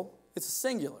Bible, it's a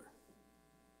singular.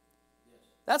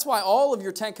 That's why all of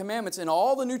your 10 commandments in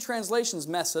all the new translations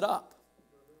mess it up.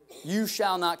 You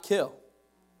shall not kill.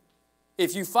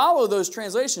 If you follow those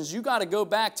translations, you got to go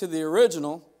back to the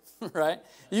original, right?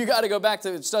 You got to go back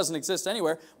to, it doesn't exist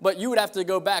anywhere, but you would have to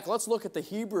go back. Let's look at the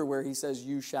Hebrew where he says,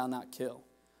 you shall not kill.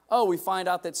 Oh, we find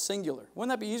out that's singular. Wouldn't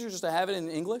that be easier just to have it in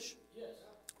English? Yes.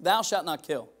 Thou shalt not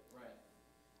kill. Right.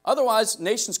 Otherwise,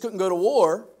 nations couldn't go to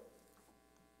war.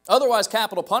 Otherwise,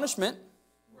 capital punishment.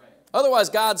 Otherwise,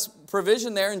 God's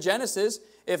provision there in Genesis,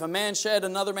 if a man shed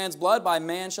another man's blood, by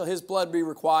man shall his blood be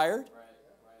required.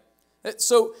 Right.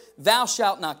 So, thou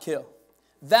shalt not kill.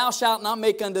 Thou shalt not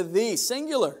make unto thee,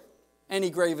 singular, any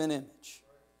graven image.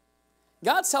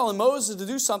 God's telling Moses to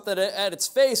do something at its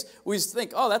face. We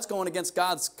think, oh, that's going against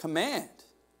God's command.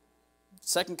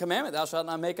 Second commandment, thou shalt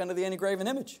not make unto thee any graven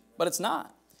image. But it's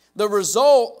not. The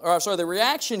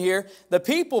reaction here, the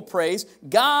people praise,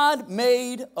 God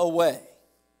made a way.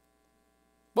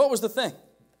 What was the thing?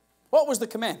 What was the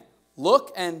command?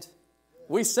 Look and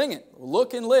we sing it.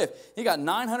 Look and live. You got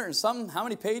 900 and something. How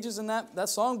many pages in that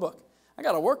songbook? I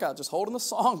got a workout just holding the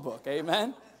songbook.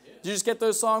 Amen. Did you just get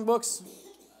those songbooks?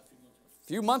 A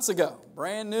few months ago.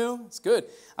 Brand new. It's good.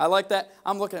 I like that.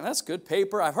 I'm looking at that's good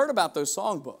paper. I've heard about those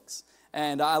songbooks.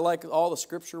 And I like all the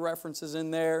scripture references in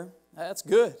there. That's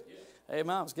good.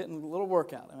 Amen. I was getting a little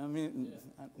workout. I mean,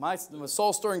 my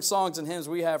soul-stirring songs and hymns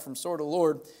we have from Sword of the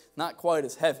Lord, not quite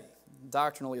as heavy,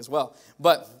 doctrinally as well.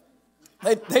 But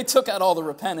they took out all the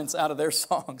repentance out of their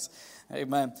songs.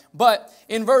 Amen. But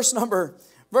in verse number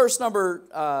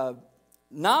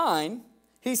 9,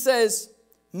 he says,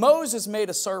 Moses made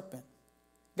a serpent.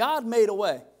 God made a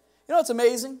way. You know what's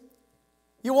amazing?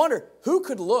 You wonder, who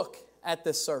could look at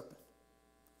this serpent?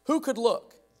 Who could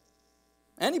look?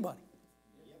 Anybody.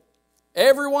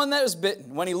 Everyone that is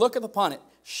bitten, when he looketh upon it,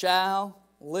 shall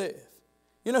live.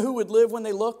 You know who would live when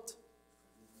they looked?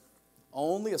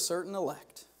 Only a certain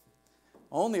elect.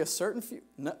 Only a certain few.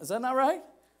 No, is that not right?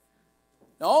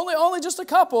 Only just a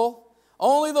couple.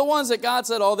 Only the ones that God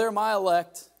said, oh, they're my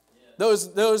elect.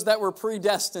 Those that were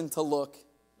predestined to look.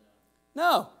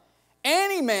 No.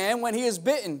 Any man, when he is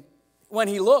bitten, when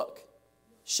he look,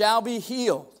 shall be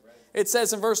healed. It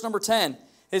says in verse number 10,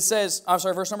 it says,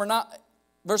 verse number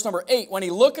verse number 8, when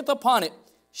he looketh upon it,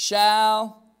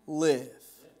 shall live.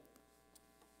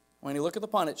 When he looketh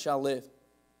upon it, shall live.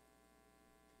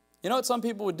 You know what some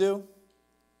people would do?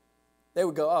 They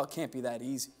would go, oh, it can't be that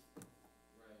easy. I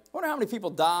wonder how many people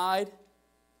died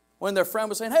when their friend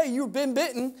was saying, hey, you've been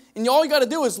bitten, and all you got to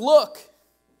do is look.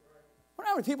 I wonder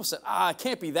how many people said, it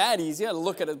can't be that easy. You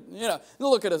got to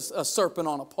look at a serpent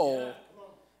on a pole.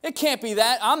 It can't be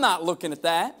that. I'm not looking at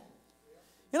that.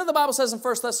 You know the Bible says in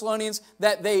 1 Thessalonians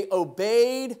that they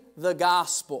obeyed the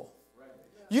gospel.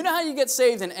 You know how you get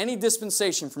saved in any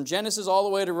dispensation from Genesis all the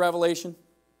way to Revelation?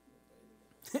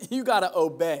 You got to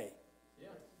obey.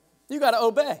 You got to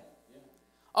obey.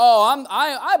 Oh,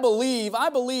 I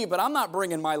believe, but I'm not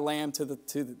bringing my lamb to the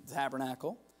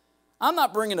tabernacle. I'm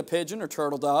not bringing a pigeon or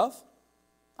turtle dove.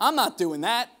 I'm not doing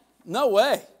that. No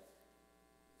way.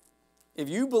 If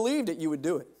you believed it, you would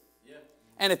do it.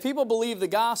 And if people believe the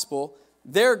gospel,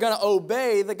 they're going to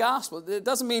obey the gospel. It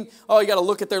doesn't mean, you got to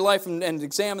look at their life and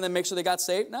examine them, make sure they got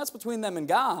saved. That's between them and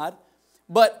God.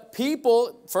 But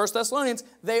people, 1 Thessalonians,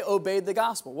 they obeyed the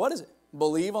gospel. What is it?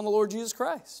 Believe on the Lord Jesus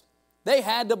Christ. They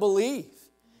had to believe.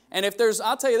 And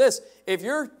I'll tell you this, if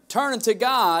you're turning to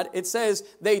God, it says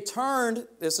they turned,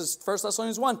 this is 1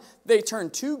 Thessalonians 1, they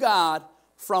turned to God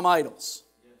from idols.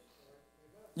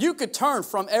 You could turn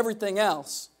from everything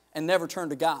else and never turn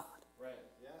to God.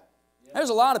 There's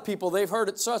a lot of people, they've heard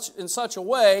it in such a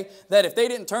way that if they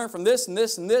didn't turn from this and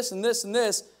this and this and this and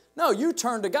this, no, you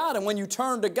turn to God. And when you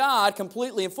turn to God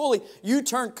completely and fully, you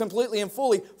turn completely and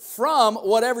fully from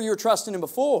whatever you were trusting in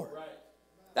before.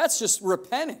 That's just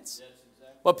repentance.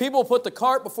 But people put the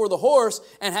cart before the horse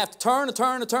and have to turn and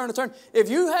turn and turn and turn. If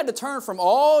you had to turn from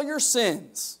all your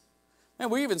sins, and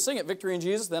we even sing it, Victory in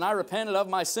Jesus, then I repented of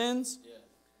my sins.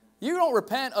 You don't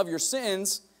repent of your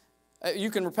sins. You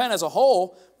can repent as a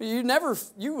whole, but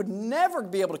you would never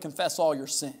be able to confess all your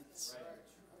sins.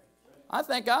 I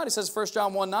thank God. He says 1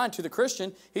 John 1:9 to the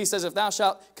Christian, he says, if thou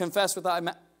shalt confess with thy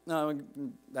mouth, no,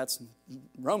 that's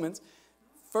Romans.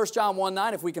 1 John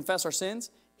 1:9, if we confess our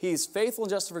sins, He's faithful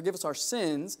and just to forgive us our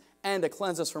sins and to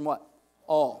cleanse us from what?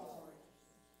 All.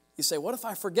 You say, what if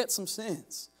I forget some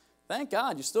sins? Thank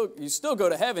God, you still go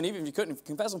to heaven even if you couldn't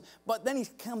confess them. But then He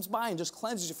comes by and just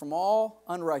cleanses you from all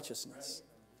unrighteousness.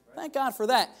 Thank God for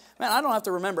that. Man, I don't have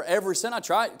to remember every sin. I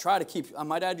try to keep,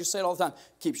 my dad used to say it all the time,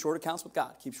 keep short accounts with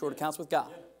God. Keep short accounts with God.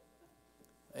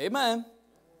 Amen.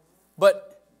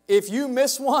 But if you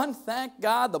miss one, thank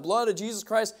God, the blood of Jesus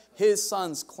Christ, His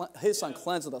Son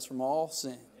cleanseth us from all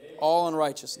sin, all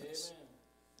unrighteousness.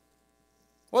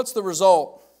 What's the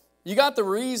result? You got the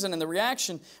reason and the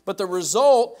reaction, but the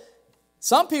result,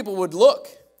 some people would look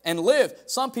and live.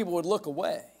 Some people would look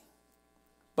away.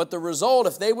 But the result,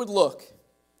 if they would look,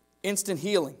 instant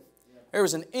healing. There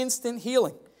was an instant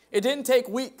healing. It didn't take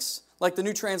weeks, like the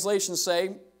new translations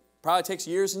say. Probably takes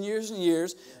years and years and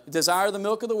years. Desire the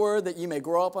milk of the word that you may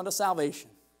grow up unto salvation.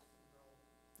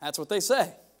 That's what they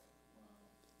say.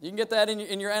 You can get that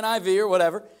in your NIV or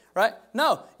whatever, right?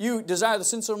 No, you desire the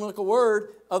sincere milk of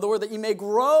the word that you may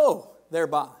grow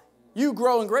thereby. You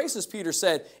grow in grace, as Peter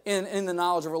said, in the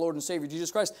knowledge of our Lord and Savior Jesus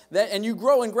Christ. And you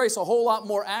grow in grace a whole lot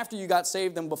more after you got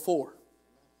saved than before.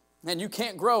 And you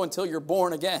can't grow until you're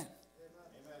born again.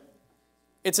 Amen.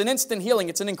 It's an instant healing.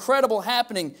 It's an incredible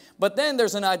happening. But then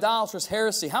there's an idolatrous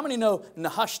heresy. How many know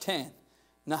Nehushtan?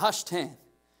 Nehushtan.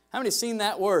 How many have seen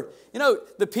that word? You know,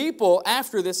 the people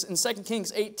after this in 2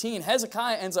 Kings 18,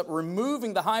 Hezekiah ends up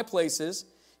removing the high places.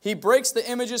 He breaks the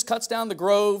images, cuts down the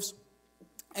groves,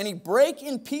 and he breaks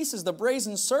in pieces the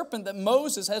brazen serpent that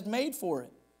Moses had made for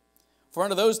it. For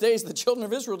unto those days the children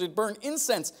of Israel did burn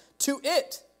incense to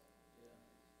it.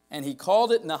 And he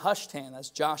called it Nehushtan, that's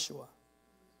Joshua.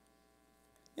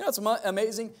 You know what's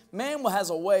amazing? Man has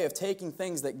a way of taking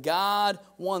things that God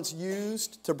once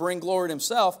used to bring glory to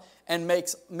Himself and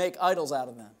make idols out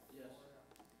of them. Yes.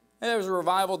 There was a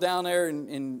revival down there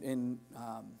in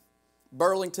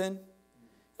Burlington.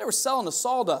 They were selling the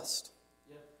sawdust.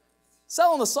 Yep.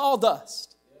 Selling the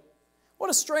sawdust. Yep. What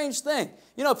a strange thing.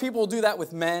 You know, people will do that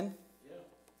with men. Yep.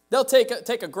 They'll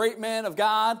take a great man of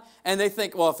God and they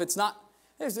think, well, if it's not,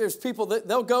 there's people that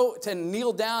they'll go to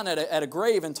kneel down at a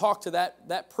grave and talk to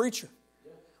that preacher.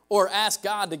 Yeah. Or ask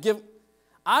God to give.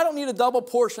 I don't need a double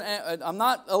portion. I'm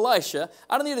not Elisha.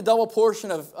 I don't need a double portion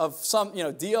of some,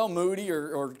 D.L. Moody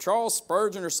or Charles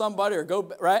Spurgeon or somebody, or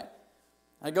go, right?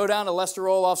 I go down to Lester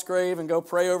Roloff's grave and go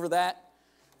pray over that,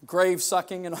 grave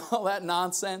sucking and all that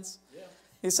nonsense. Yeah.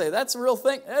 You say, that's a real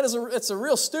thing? It's a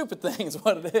real stupid thing is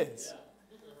what it is.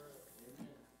 Yeah.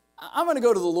 I'm going to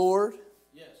go to the Lord.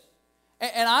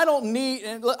 And I don't need,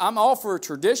 and look, I'm all for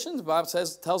traditions. The Bible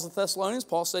tells the Thessalonians,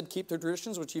 Paul said, keep the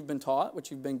traditions which you've been taught, which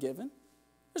you've been given.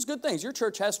 There's good things. Your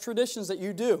church has traditions that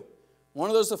you do. One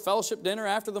of those is a fellowship dinner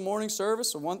after the morning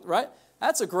service, or one, right?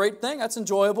 That's a great thing. That's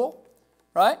enjoyable,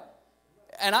 right?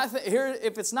 And I think here,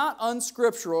 if it's not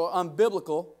unscriptural,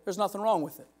 unbiblical, there's nothing wrong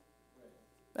with it.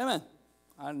 Amen.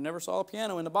 I never saw a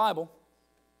piano in the Bible.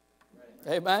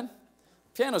 Amen.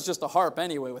 Piano's just a harp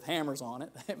anyway with hammers on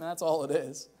it. Amen. That's all it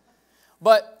is.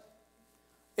 But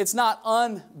it's not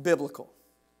unbiblical,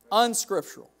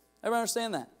 unscriptural. Everybody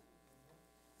understand that?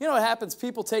 You know what happens?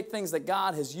 People take things that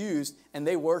God has used and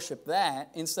they worship that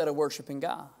instead of worshiping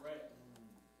God.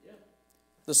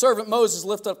 The servant Moses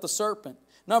lifted up the serpent.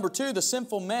 Number 2, the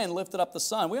sinful men lifted up the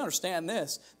Son. We understand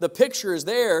this. The picture is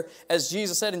there, as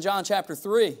Jesus said in John chapter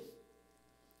 3.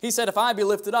 He said, if I be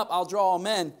lifted up, I'll draw all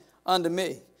men unto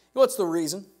me. What's the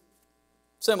reason?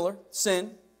 Similar.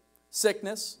 Sin,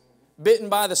 sickness, bitten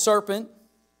by the serpent.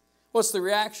 What's the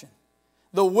reaction?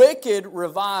 The wicked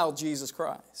reviled Jesus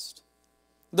Christ.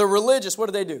 The religious, what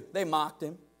did they do? They mocked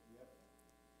him.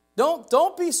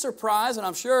 Don't be surprised, and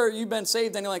I'm sure you've been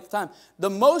saved any length of time.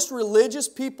 The most religious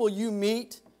people you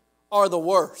meet are the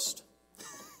worst.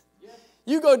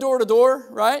 You go door to door,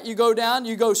 right? You go down,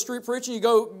 you go street preaching, you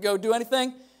go do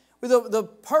anything. With the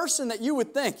person that you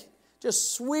would think,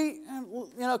 just sweet,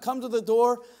 come to the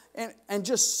door, and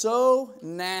just so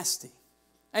nasty.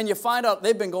 And you find out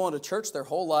they've been going to church their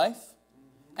whole life.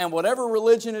 And whatever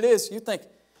religion it is, you think,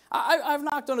 I've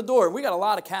knocked on a door. We got a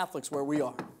lot of Catholics where we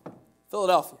are,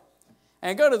 Philadelphia.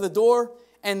 And go to the door,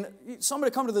 and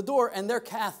somebody come to the door, and they're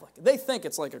Catholic. They think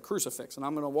it's like a crucifix, and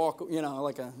I'm going to walk,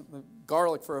 like a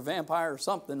garlic for a vampire or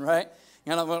something, right?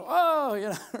 And I'm going,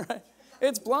 right?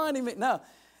 It's blinding me. No,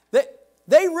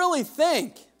 they really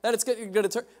think that it's going to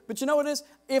turn. But you know what it is?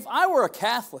 If I were a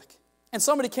Catholic, and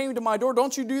somebody came to my door,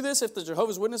 don't you do this if the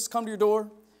Jehovah's Witnesses come to your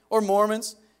door? Or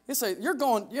Mormons? You say, you're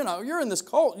going, you're in this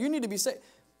cult. You need to be saved.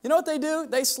 You know what they do?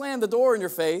 They slam the door in your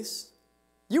face.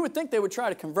 You would think they would try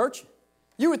to convert you.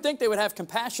 You would think they would have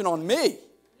compassion on me.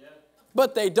 Yeah.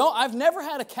 But they don't. I've never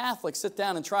had a Catholic sit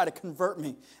down and try to convert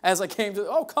me as I came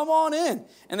to, come on in,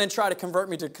 and then try to convert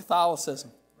me to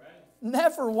Catholicism. Right.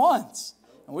 Never once.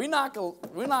 And we knock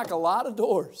a lot of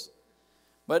doors.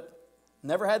 But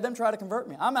never had them try to convert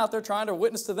me. I'm out there trying to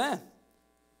witness to them.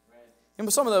 Right.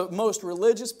 And some of the most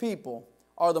religious people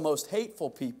are the most hateful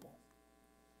people.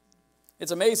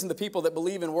 It's amazing the people that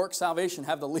believe in work salvation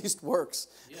have the least works.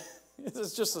 Yeah.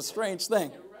 It's just a strange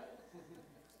thing.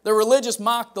 The religious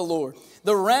mocked the Lord.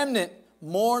 The remnant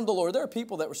mourned the Lord. There are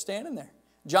people that were standing there.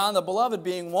 John the Beloved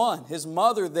being one. His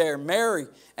mother there, Mary,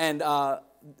 and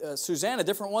Susanna,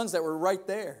 different ones that were right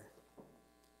there.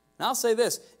 Now I'll say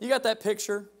this. You got that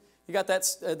picture. You got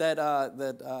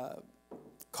that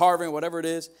carving, whatever it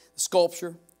is, the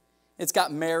sculpture. It's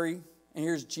got Mary, and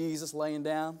here's Jesus laying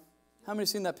down. How many have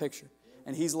seen that picture?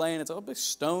 And he's laying, it's a big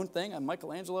stone thing, and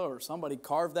Michelangelo or somebody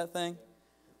carved that thing.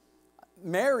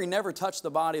 Mary never touched the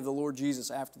body of the Lord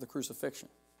Jesus after the crucifixion.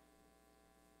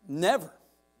 Never.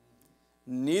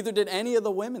 Neither did any of the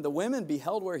women. The women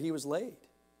beheld where he was laid.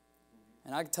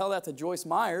 And I can tell that to Joyce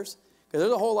Myers, because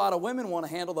there's a whole lot of women want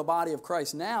to handle the body of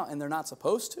Christ now, and they're not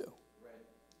supposed to.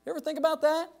 You ever think about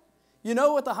that? You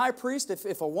know what the high priest,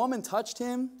 if a woman touched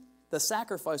him, the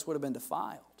sacrifice would have been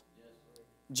defiled.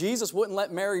 Jesus wouldn't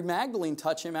let Mary Magdalene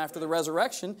touch him after the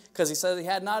resurrection because he said he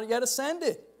had not yet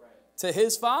ascended to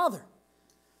his Father.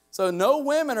 So no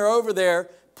women are over there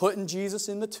putting Jesus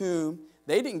in the tomb.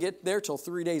 They didn't get there till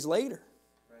 3 days later.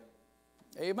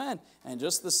 Right. Amen. And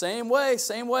just the same way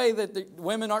that the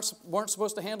women weren't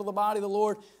supposed to handle the body of the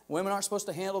Lord, women aren't supposed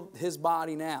to handle his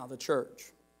body now, the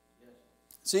church. Yes.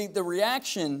 See, the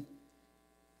reaction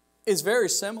is very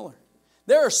similar.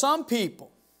 There are some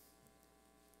people,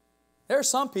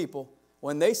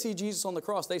 when they see Jesus on the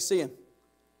cross, they see him,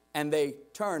 and they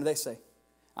turn, they say,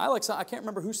 I can't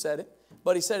remember who said it,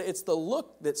 but he said it's the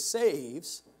look that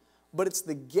saves, but it's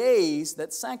the gaze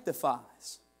that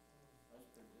sanctifies.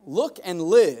 Look and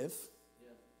live.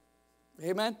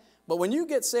 Amen? But when you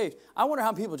get saved, I wonder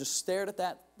how people just stared at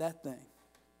that thing.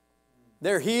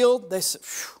 They're healed, they said,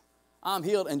 I'm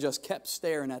healed, and just kept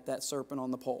staring at that serpent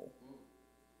on the pole.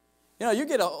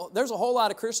 There's a whole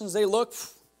lot of Christians,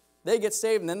 they get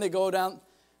saved, and then they go down.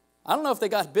 I don't know if they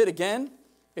got bit again,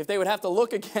 if they would have to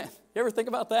look again. You ever think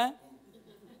about that?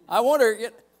 I wonder,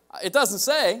 it doesn't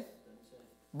say,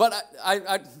 but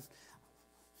I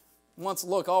once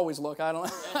look, always look. I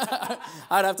don't.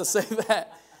 I'd have to say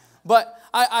that, but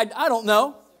I don't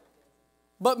know.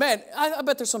 But man, I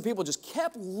bet there's some people just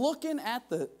kept looking at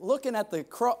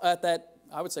that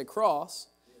I would say cross.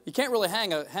 You can't really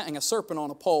hang a serpent on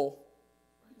a pole.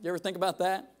 You ever think about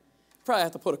that? Probably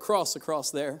have to put a cross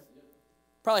across there.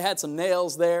 Probably had some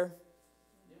nails there.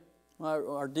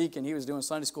 Our deacon, he was doing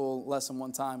Sunday school lesson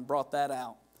one time, brought that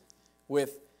out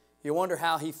with, you wonder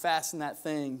how he fastened that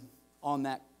thing on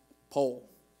that pole.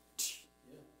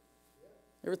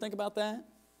 You ever think about that?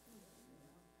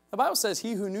 The Bible says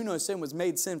he who knew no sin was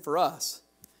made sin for us,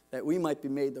 that we might be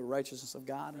made the righteousness of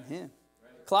God in him.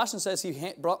 Colossians says he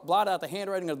blotted out the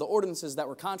handwriting of the ordinances that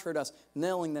were contrary to us,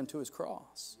 nailing them to his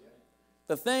cross.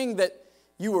 The thing that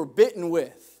you were bitten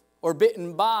with or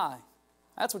bitten by,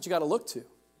 that's what you got to look to.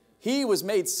 He was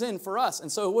made sin for us.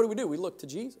 And so what do? We look to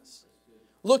Jesus.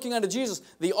 Looking unto Jesus,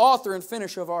 the author and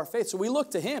finisher of our faith. So we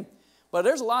look to him. But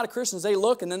there's a lot of Christians, they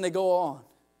look and then they go on.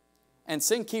 And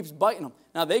sin keeps biting them.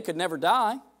 Now, they could never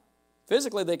die.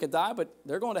 Physically, they could die, but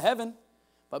they're going to heaven.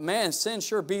 But man, sin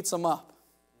sure beats them up.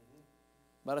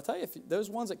 But I tell you, if those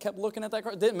ones that kept looking at that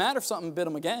cross, it didn't matter if something bit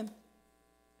them again.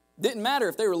 Didn't matter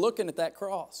if they were looking at that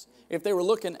cross, if they were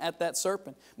looking at that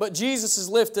serpent. But Jesus is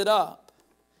lifted up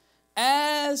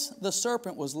as the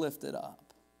serpent was lifted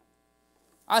up.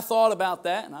 I thought about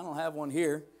that, and I don't have one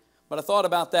here, but I thought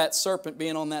about that serpent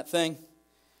being on that thing.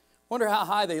 Wonder how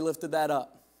high they lifted that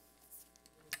up.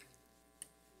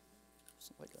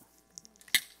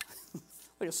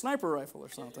 Like a sniper rifle or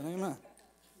something, amen. I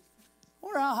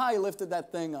wonder how high he lifted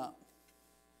that thing up.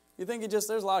 You think there's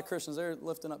a lot of Christians, they're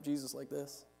lifting up Jesus like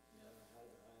this.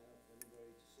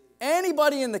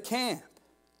 Anybody in the camp,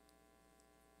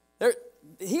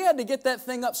 he had to get that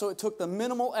thing up so it took the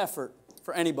minimal effort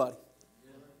for anybody.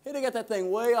 He had to get that thing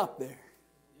way up there.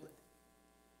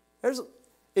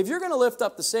 If you're going to lift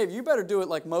up the Savior, you better do it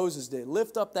like Moses did.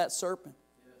 Lift up that serpent.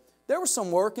 There was some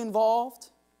work involved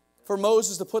for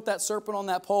Moses to put that serpent on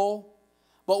that pole.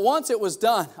 But once it was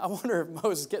done, I wonder if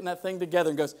Moses getting that thing together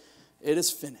and goes, it is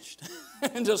finished.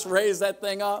 And just raise that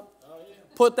thing up.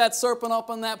 Put that serpent up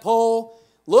on that pole.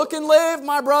 Look and live,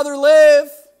 my brother, live.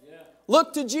 Yeah.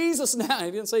 Look to Jesus now.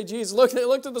 He didn't say Jesus. Look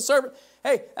to the serpent.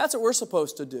 Hey, that's what we're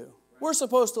supposed to do. Right. We're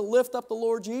supposed to lift up the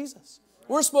Lord Jesus.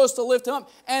 We're supposed to lift him up.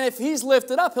 And if he's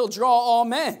lifted up, he'll draw all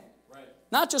men. Right.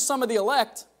 Not just some of the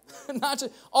elect. Right. Not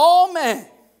just all men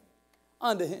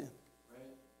unto him. Right.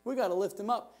 We got to lift him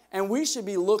up. And we should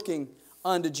be looking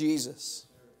unto Jesus.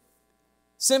 Sure.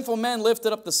 Sinful men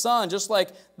lifted up the Son, just like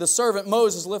the servant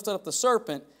Moses lifted up the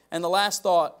serpent. And the last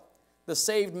thought, the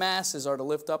saved masses are to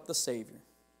lift up the Savior.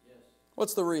 Yes.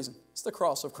 What's the reason? It's the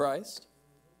cross of Christ.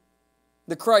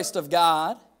 The Christ of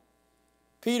God.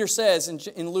 Peter says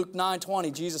in Luke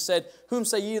 9:20, Jesus said, whom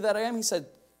say ye that I am? He said,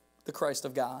 the Christ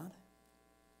of God.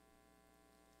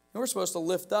 And we're supposed to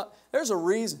lift up. There's a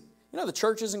reason. You know, the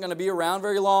church isn't going to be around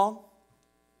very long.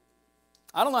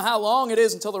 I don't know how long it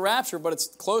is until the rapture, but it's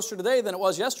closer today than it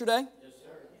was yesterday.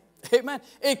 Amen.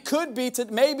 It could be,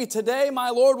 maybe today my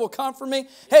Lord will come for me.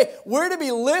 Hey, we're to be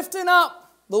lifting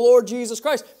up the Lord Jesus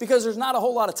Christ because there's not a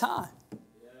whole lot of time.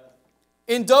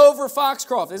 Yeah. In Dover,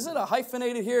 Foxcroft, is it a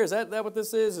hyphenated here? Is that what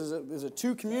this is? Is it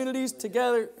two communities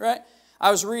together, right?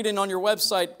 I was reading on your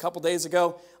website a couple days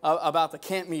ago about the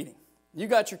camp meeting. You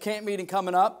got your camp meeting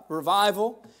coming up,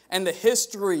 revival, and the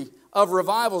history of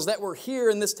revivals that were here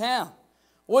in this town.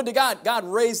 Would to God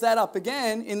raised that up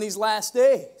again in these last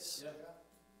days. Yeah.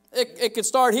 It could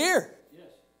start here. Yes.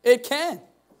 It can.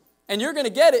 And you're going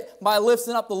to get it by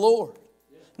lifting up the Lord.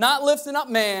 Yes. Not lifting up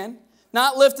man,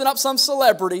 not lifting up some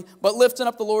celebrity, but lifting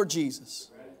up the Lord Jesus.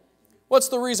 Right. What's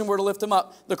the reason we're to lift him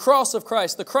up? The cross of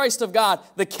Christ, the Christ of God,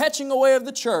 the catching away of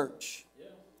the church. Yeah.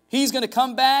 He's going to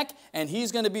come back and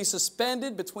he's going to be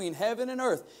suspended between heaven and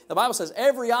earth. The Bible says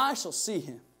every eye shall see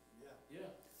him. Yeah. Yeah.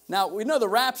 Now, we know the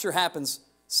rapture happens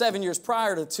 7 years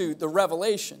prior to the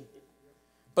revelation.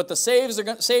 But the saved are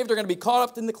going to be caught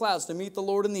up in the clouds to meet the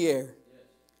Lord in the air.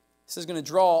 This is going to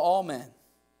draw all men.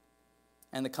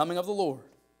 And the coming of the Lord.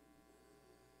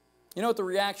 You know what the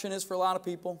reaction is for a lot of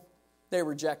people? They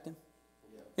reject him.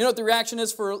 You know what the reaction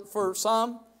is for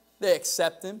some? They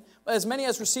accept him. But as many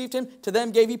as received him, to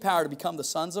them gave he power to become the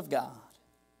sons of God.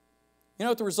 You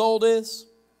know what the result is?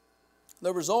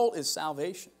 The result is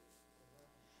salvation.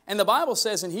 And the Bible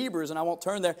says in Hebrews, and I won't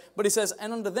turn there, but he says,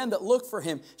 and unto them that look for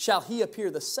him shall he appear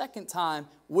the second time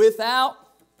without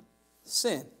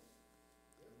sin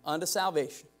unto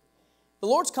salvation. The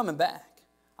Lord's coming back.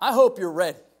 I hope you're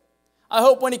ready. I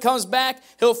hope when he comes back,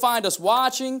 he'll find us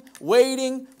watching,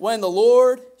 waiting when the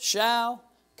Lord shall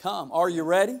come. Are you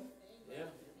ready? Yeah.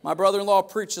 My brother-in-law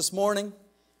preached this morning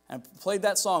and played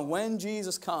that song, When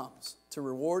Jesus Comes to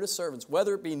Reward His Servants,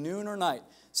 whether it be noon or night.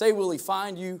 Say, will he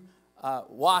find you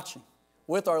watching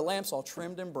with our lamps all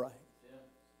trimmed and bright?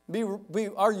 Yeah.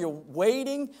 Are you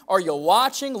waiting? Are you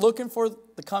watching, looking for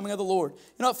the coming of the Lord?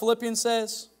 You know what Philippians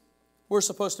says? We're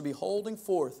supposed to be holding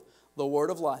forth the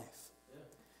word of life. Yeah.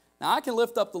 Now, I can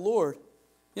lift up the Lord.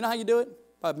 You know how you do it?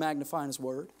 By magnifying His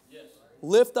Word. Yes.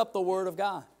 Lift up the Word of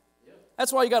God. Yep.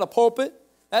 That's why you got a pulpit.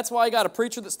 That's why you got a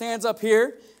preacher that stands up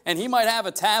here, and he might have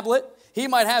a tablet. He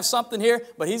might have something here,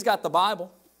 but he's got the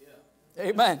Bible. Yeah.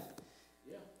 Amen.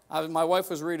 Yeah. My wife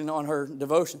was reading on her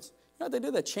devotions. You know what they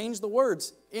did? They changed the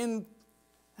words in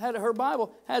her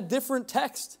Bible, had different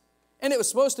text, and it was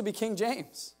supposed to be King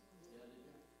James.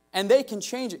 And they can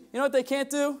change it. You know what they can't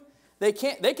do? They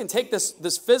can take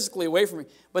this physically away from me,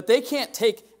 but they can't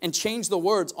take and change the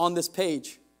words on this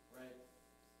page. Right.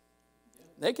 Yeah.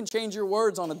 They can change your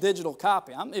words on a digital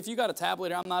copy. If you got a tablet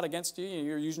here, I'm not against you.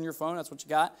 You're using your phone. That's what you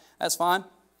got. That's fine.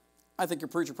 I think your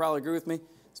preacher probably agree with me.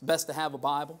 It's best to have a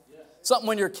Bible. Yeah. Something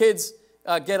when your kids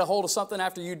get a hold of something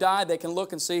after you die, they can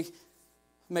look and see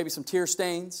maybe some tear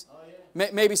stains,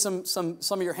 maybe some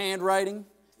of your handwriting.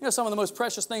 You know, some of the most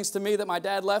precious things to me that my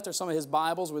dad left are some of his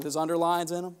Bibles with his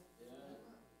underlines in them.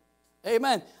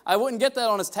 Amen. I wouldn't get that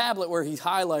on his tablet where he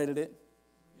highlighted it.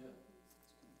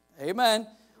 Yeah. Amen.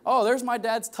 Oh, there's my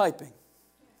dad's typing.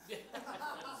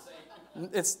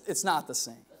 It's not the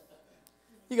same.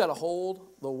 You got to hold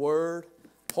the Word,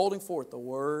 holding forth the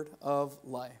Word of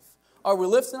life. Are we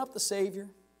lifting up the Savior?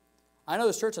 I know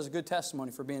this church has a good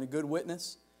testimony for being a good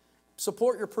witness.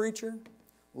 Support your preacher.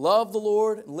 Love the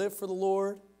Lord and live for the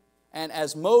Lord. And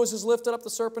as Moses lifted up the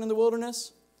serpent in the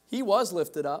wilderness, he was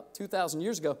lifted up 2,000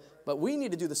 years ago, but we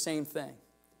need to do the same thing.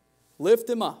 Lift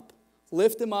him up.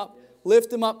 Lift him up.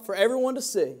 Lift him up for everyone to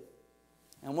see.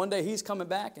 And one day he's coming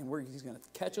back, and he's going to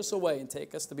catch us away and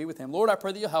take us to be with him. Lord, I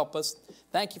pray that you'll help us.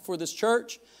 Thank you for this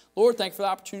church. Lord, thank you for the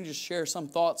opportunity to share some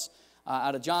thoughts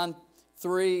out of John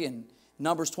 3 and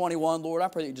Numbers 21. Lord, I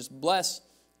pray that you just bless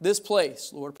this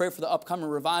place. Lord, I pray for the upcoming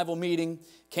revival meeting,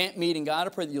 camp meeting. God, I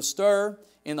pray that you'll stir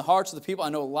in the hearts of the people. I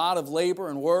know a lot of labor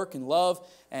and work and love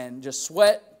and just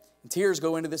sweat and tears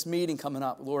go into this meeting coming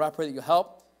up. Lord, I pray that you'll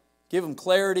help. Give them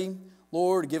clarity.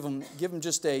 Lord, give them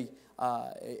just a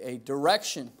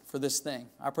direction for this thing.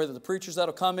 I pray that the preachers that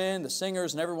will come in, the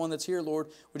singers, and everyone that's here, Lord,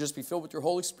 would just be filled with your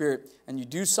Holy Spirit, and you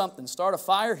do something. Start a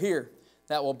fire here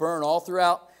that will burn all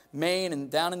throughout Maine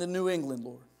and down into New England,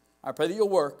 Lord. I pray that you'll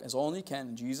work as only you can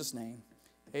in Jesus' name.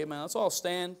 Amen. Let's all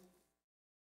stand.